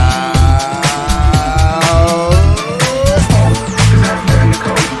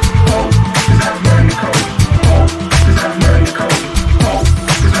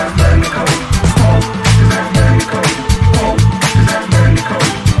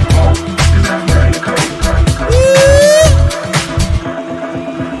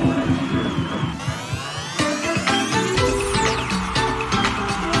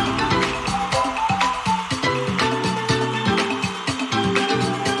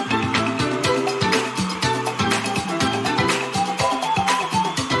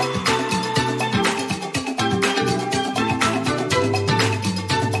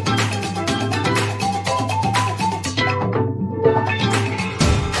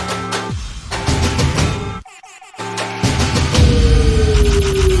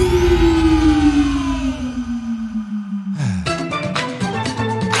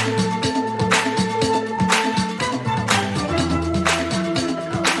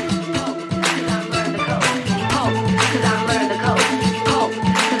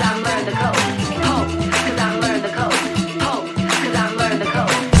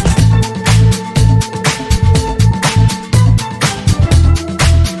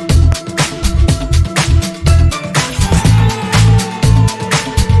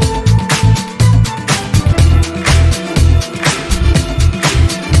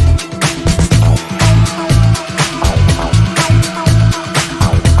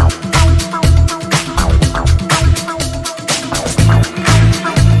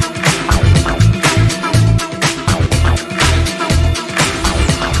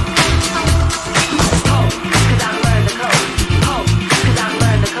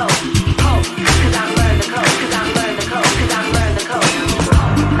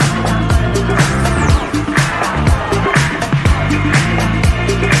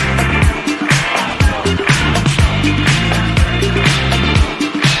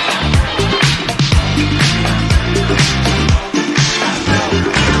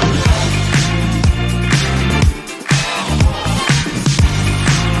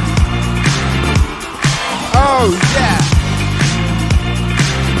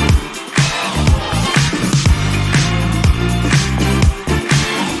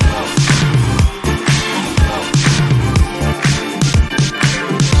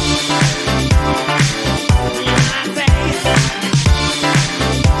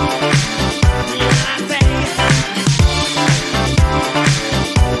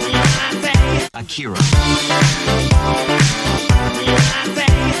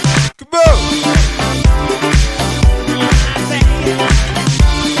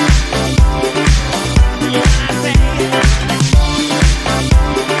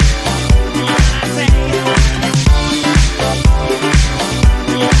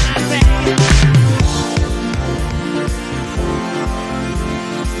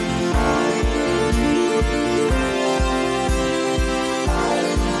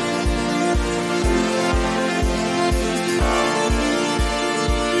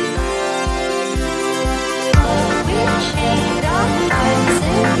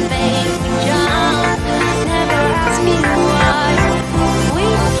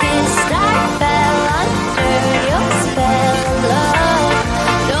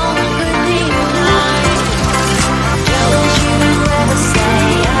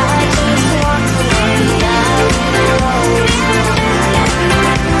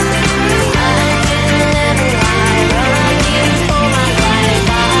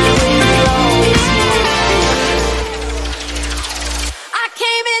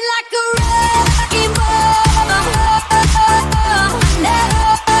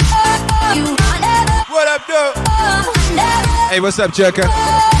 Hey, what's up, Jerker?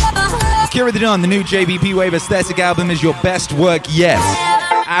 Kira the Don, the new JBP Wave aesthetic album is your best work yet.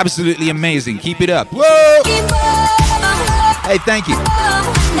 Absolutely amazing. Keep it up. Whoa! Hey, thank you.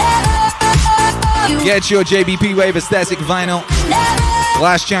 Get your JBP Wave aesthetic vinyl.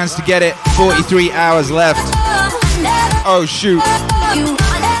 Last chance to get it. 43 hours left. Oh, shoot.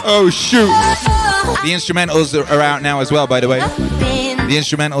 Oh, shoot. The instrumentals are out now as well, by the way. The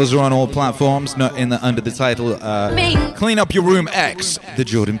instrumentals are on all platforms, not in the under the title Clean Up Your Room X, the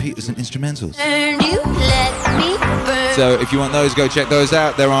Jordan Peterson instrumentals. So if you want those, go check those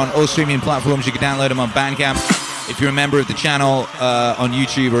out. They're on all streaming platforms. You can download them on Bandcamp. If you're a member of the channel on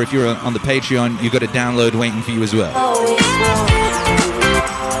YouTube, or if you're on the Patreon, you've got a download waiting for you as well.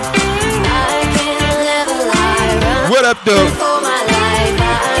 What up, though?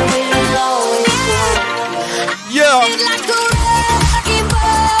 Yeah.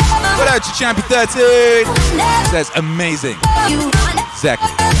 What out to Champion 13? Says amazing. Exactly.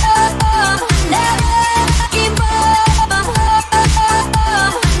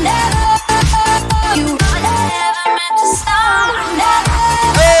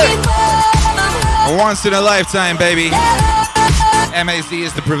 Hey. Once in a lifetime, baby. MAC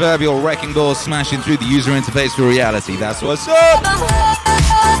is the proverbial wrecking ball smashing through the user interface for reality. That's what's up.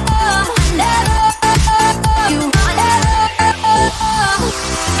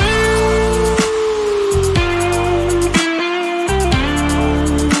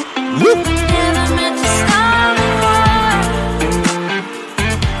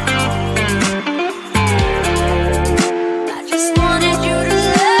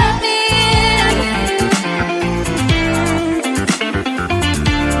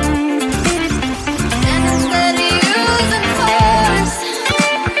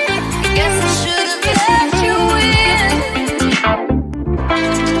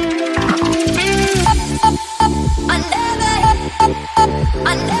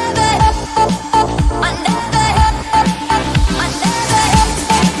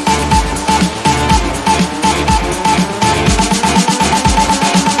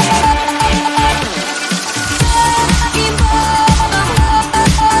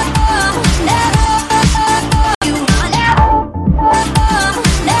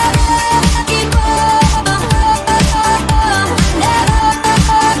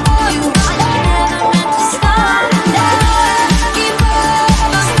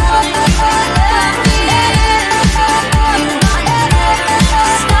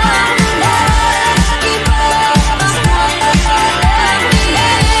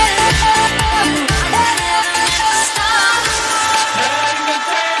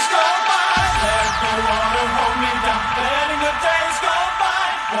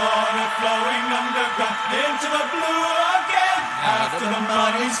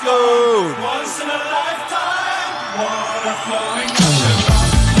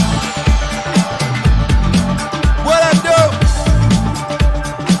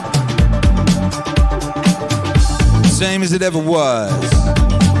 Same as it ever was.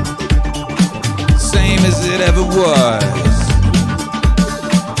 Same as it ever was.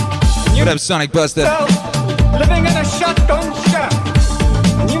 What up, Sonic Buster? Living in a shotgun shack.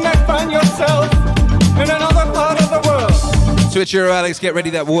 You may find yourself in another part of the world. Twitcher, Alex, get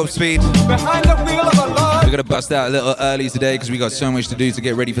ready that warp speed. Behind the wheel of a large. We're gonna bust out a little early today because we got so much to do to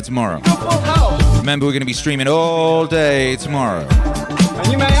get ready for tomorrow. Remember, we're gonna be streaming all day tomorrow. And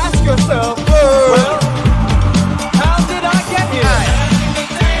you may ask yourself, well, how did I get here?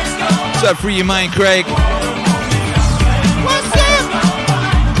 What's up, Free Your Mind, Craig? What's up?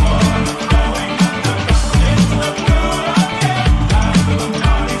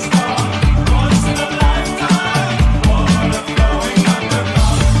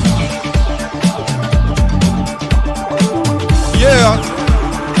 Yeah.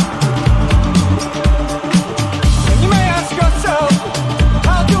 And you may ask yourself,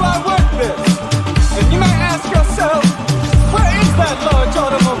 how do I work this? And you may ask yourself, where is that large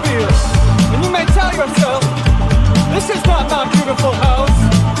automobile? And you may tell yourself,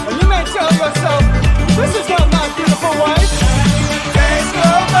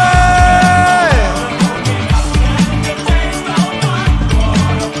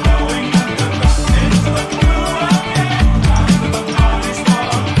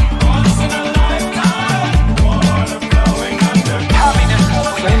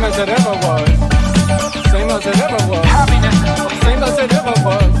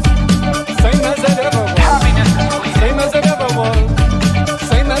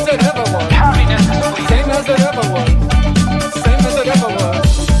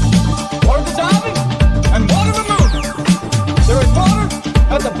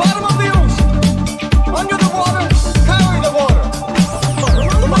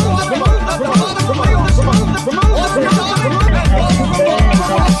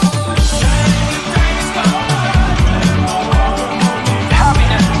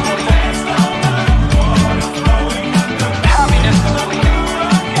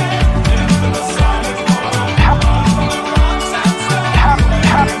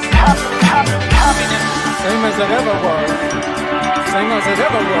 it ever was. Same as it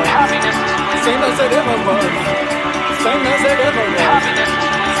ever was. Happiness. Same as it ever was. Same as it ever was. Happiness.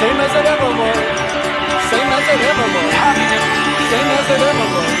 Same as it ever was. Same as it ever was. Happiness. Same as it ever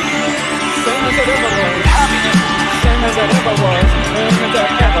was. Same as it ever was. Happiness. Same as it ever was. Same as it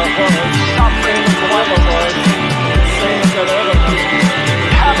ever was. Stop Same bringing as it ever was. Same as it ever was.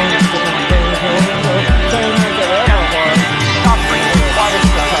 happiness. Same as it ever was. Stop bringing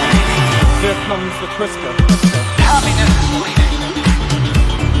Here comes the twister. happiness is fleeting.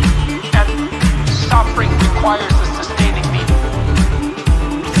 And suffering requires a sustaining meaning.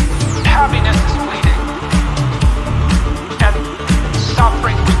 Happiness is fleeting. And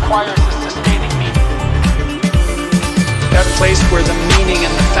suffering requires a sustaining meaning. That place where the meaning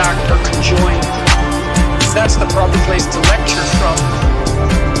and the fact are conjoined. That's the proper place to lecture from.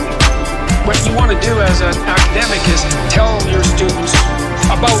 What you want to do as an academic is tell your students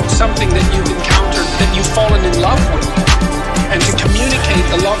about something that you've encountered, that you've fallen in love with, and to communicate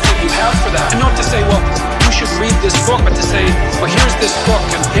the love that you have for that. And not to say, well, you should read this book, but to say, well, here's this book,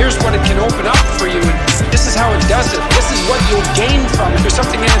 and here's what it can open up for you, and this is how it does it. This is what you'll gain from it. There's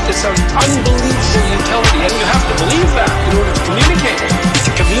something in it that's of unbelievable utility, and you have to believe that in order to communicate it.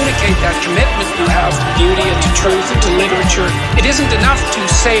 To communicate that commitment you have to beauty and to truth and to literature, it isn't enough to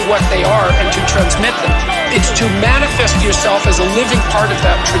say what they are and to transmit them. It's to manifest yourself as a living part of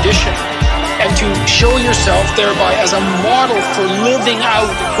that tradition and to show yourself thereby as a model for living out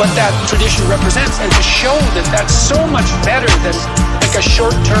what that tradition represents, and to show that that's so much better than like a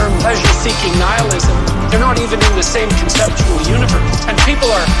short-term pleasure-seeking nihilism. They're not even in the same conceptual universe. And people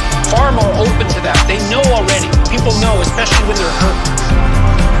are far more open to that. They know already. People know, especially when they're hurt.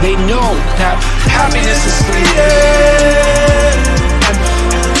 They know that happiness is fleeting and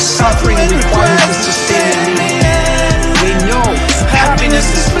suffering requires a sustaining meaning. They know happiness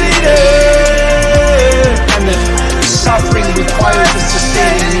is fleeting and that suffering requires a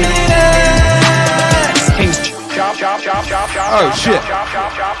sustaining meaning. King's Oh shit.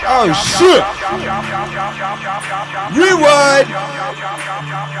 Oh shit. Rewind.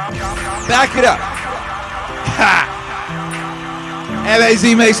 Back it up. Ha. MAZ,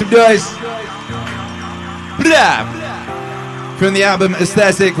 make some noise. Blah. From the album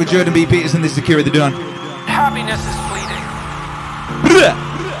Aesthetic with Jordan B. Peterson, this is Akira the Dawn. Happiness is fleeting. Blah.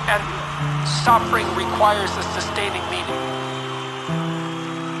 And suffering requires a sustaining meaning.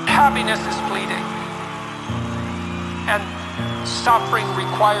 Happiness is fleeting. And suffering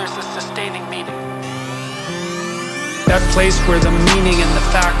requires a sustaining meaning. That place where the meaning and the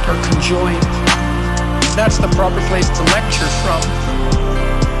fact are conjoined. That's the proper place to lecture from.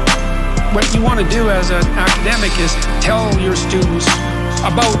 What you want to do as an academic is tell your students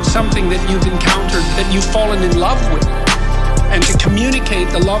about something that you've encountered, that you've fallen in love with, and to communicate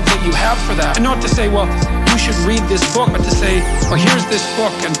the love that you have for that. And not to say, well, you should read this book, but to say, well, here's this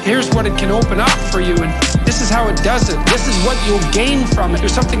book, and here's what it can open up for you, and this is how it does it. This is what you'll gain from it.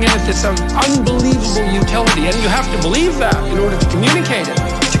 There's something in it that's of unbelievable utility, and you have to believe that in order to communicate it.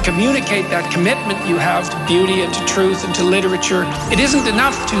 To communicate that commitment you have to beauty and to truth and to literature, it isn't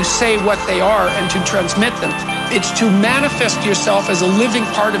enough to say what they are and to transmit them. It's to manifest yourself as a living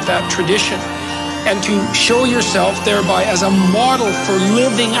part of that tradition and to show yourself thereby as a model for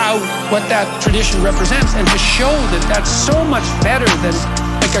living out what that tradition represents, and to show that that's so much better than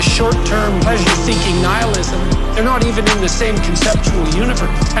like a short-term pleasure-seeking nihilism. They're not even in the same conceptual universe.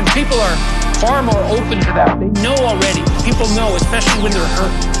 And people are far more open to that. They know already. People know, especially when they're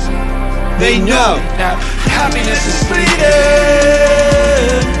hurt. They know that happiness is fleeting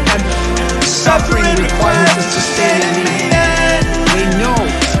and suffering requires a sustaining meaning. They know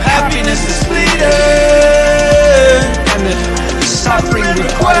happiness is fleeting and that suffering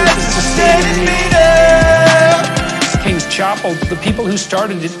requires a sustaining meaning. King's Chapel, the people who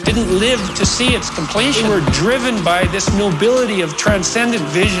started it didn't live to see its completion. They were driven by this nobility of transcendent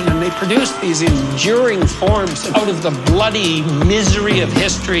vision, and they produced these enduring forms out of the bloody misery of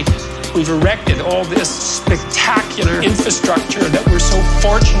history. We've erected all this spectacular infrastructure that we're so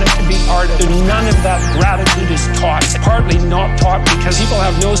fortunate to be part of. And none of that gratitude is taught. Partly not taught because people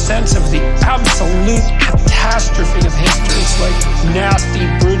have no sense of the absolute catastrophe of history. It's like nasty,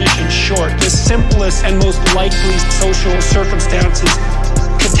 brutish, and short. The simplest and most likely social circumstances.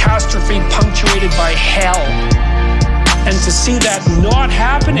 Catastrophe punctuated by hell. And to see that not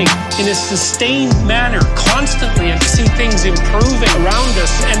happening in a sustained manner constantly, and to see things improving around us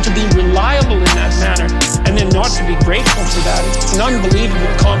and to be reliable in that manner, and then not to be grateful for that, it's an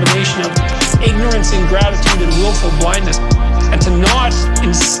unbelievable combination of ignorance, ingratitude, and willful blindness. And to not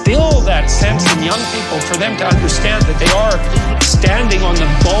instill that sense in young people, for them to understand that they are standing on the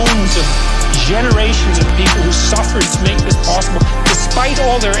bones of generations of people who suffered to make this possible, despite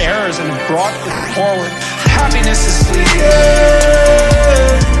all their errors, and have brought it forward. Happiness is fleeting,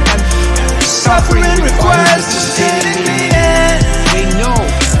 and suffering requires a sustaining meaning. They know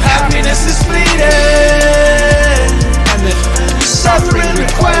happiness is fleeting, and that suffering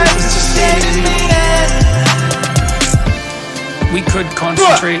requires a sustaining meaning. We could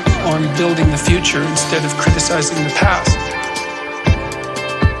concentrate on building the future instead of criticizing the past.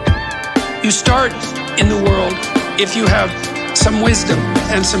 You start in the world, if you have some wisdom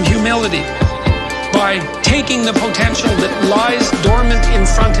and some humility, by taking the potential that lies dormant in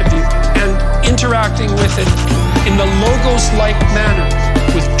front of you and interacting with it in the logos-like manner,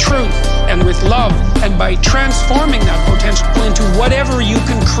 with truth and with love, and by transforming that potential into whatever you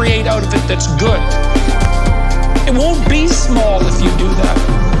can create out of it that's good. It won't be small if you do that.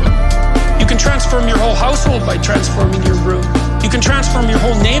 You can transform your whole household by transforming your room. You can transform your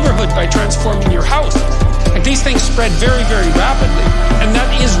whole neighborhood by transforming your house. Like, these things spread very, very rapidly, and that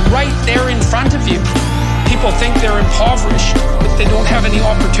is right there in front of you. People think they're impoverished, that they don't have any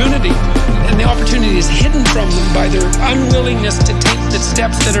opportunity, and the opportunity is hidden from them by their unwillingness to take the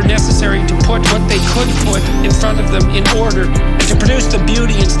steps that are necessary to put what they could put in front of them in order, and to produce the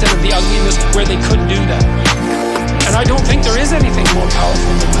beauty instead of the ugliness where they could do that. And I don't think there is anything more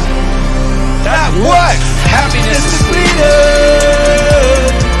powerful than that. That what? Happiness is fleeting,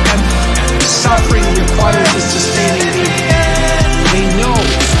 and suffering requires a sustaining meaning. They know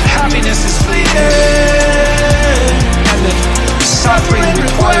happiness is fleeting, and that suffering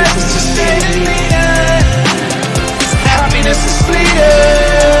requires a sustaining meaning. Happiness is fleeting,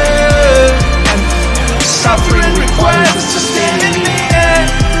 and suffering requires a sustaining meaning.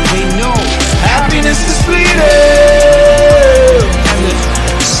 They know happiness is fleeting, and that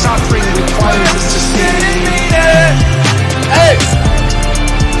suffering requires a sustaining meaning. Hey!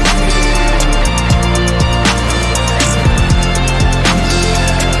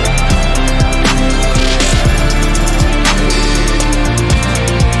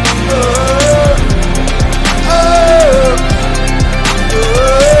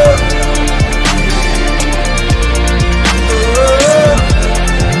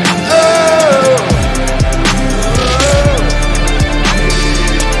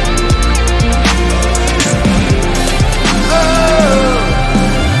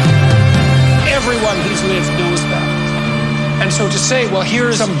 So to say, well,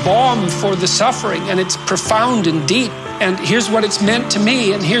 here's a balm for the suffering, and it's profound and deep, and here's what it's meant to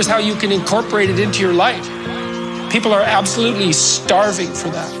me, and here's how you can incorporate it into your life. People are absolutely starving for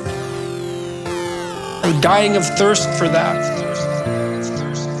that. They're dying of thirst for that.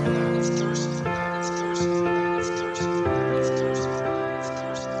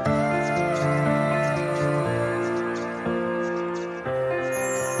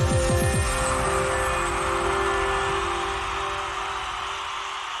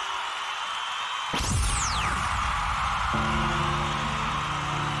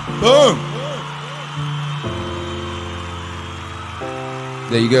 Boom!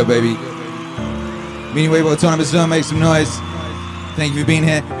 There you go, baby. Meaningwave Autonomous Zone, make some noise. Thank you for being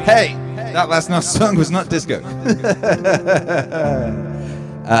here. Hey, that last song was not disco.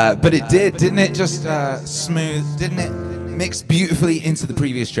 But it did, didn't it? Just smooth, didn't it? Mixed beautifully into the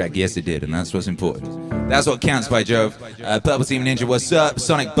previous track. Yes, it did, and that's what's important. That's what counts, by Jove. Purple Team Ninja, what's up?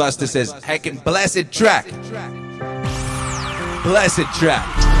 Sonic Buster says, heckin' blessed track. Blessed track.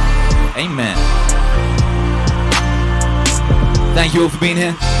 Amen. Thank you all for being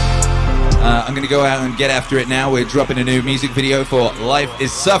here. I'm going to go out and get after it now. We're dropping a new music video for Life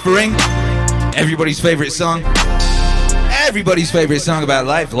is Suffering. Everybody's favorite song. Everybody's favorite song about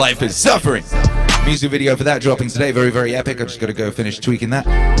life. Life is Suffering. Music video for that dropping today. Very, very epic. I just got to go finish tweaking that.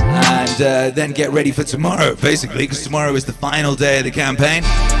 And then get ready for tomorrow, basically, because tomorrow is the final day of the campaign.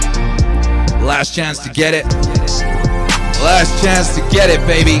 Last chance to get it. Last chance to get it,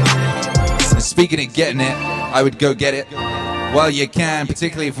 baby. And speaking of getting it, I would go get it while you can,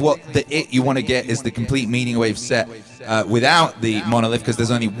 particularly if what you want to get is the complete Meaningwave set without the monolith, because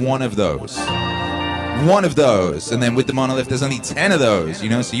there's only one of those. One of those. And then with the monolith, there's only 10 of those, you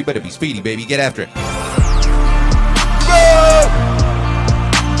know, so you better be speedy, baby. Get after it.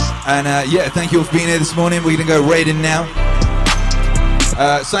 And yeah, thank you all for being here this morning. We're going to go raiding now.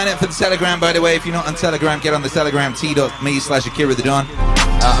 Sign up for the Telegram, by the way. If you're not on Telegram, get on the Telegram, t.me/Akira the Don.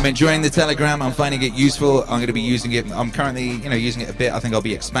 I'm enjoying the Telegram. I'm finding it useful. I'm going to be using it. I'm currently, using it a bit. I think I'll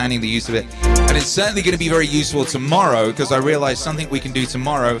be expanding the use of it. And it's certainly going to be very useful tomorrow, because I realized something we can do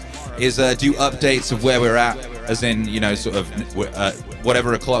tomorrow is do updates of where we're at, as in, sort of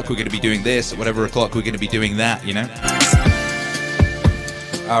whatever o'clock we're going to be doing this, whatever o'clock we're going to be doing that,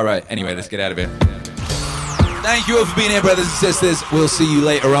 All right, anyway, let's get out of here. Thank you all for being here, brothers and sisters. We'll see you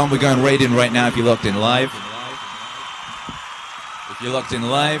later on. We're going raiding right now if you're locked in live. If you're locked in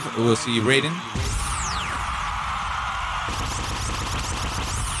live, we'll see you raiding.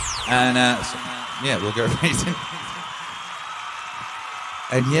 And, yeah, we'll go raiding.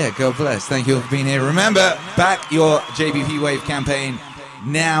 And yeah, God bless. Thank you all for being here. Remember, back your JBP Wave campaign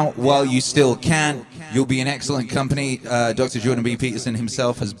now while you still can. You'll be in excellent company. Dr. Jordan B. Peterson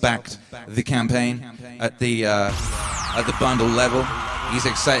himself has backed the campaign at the bundle level. He's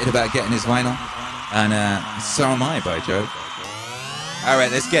excited about getting his vinyl. And so am I, by Jove. All right,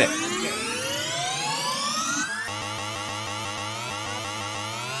 let's get it.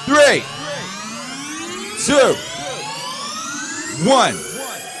 3, 2, 1.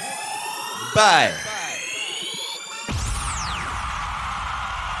 Bye.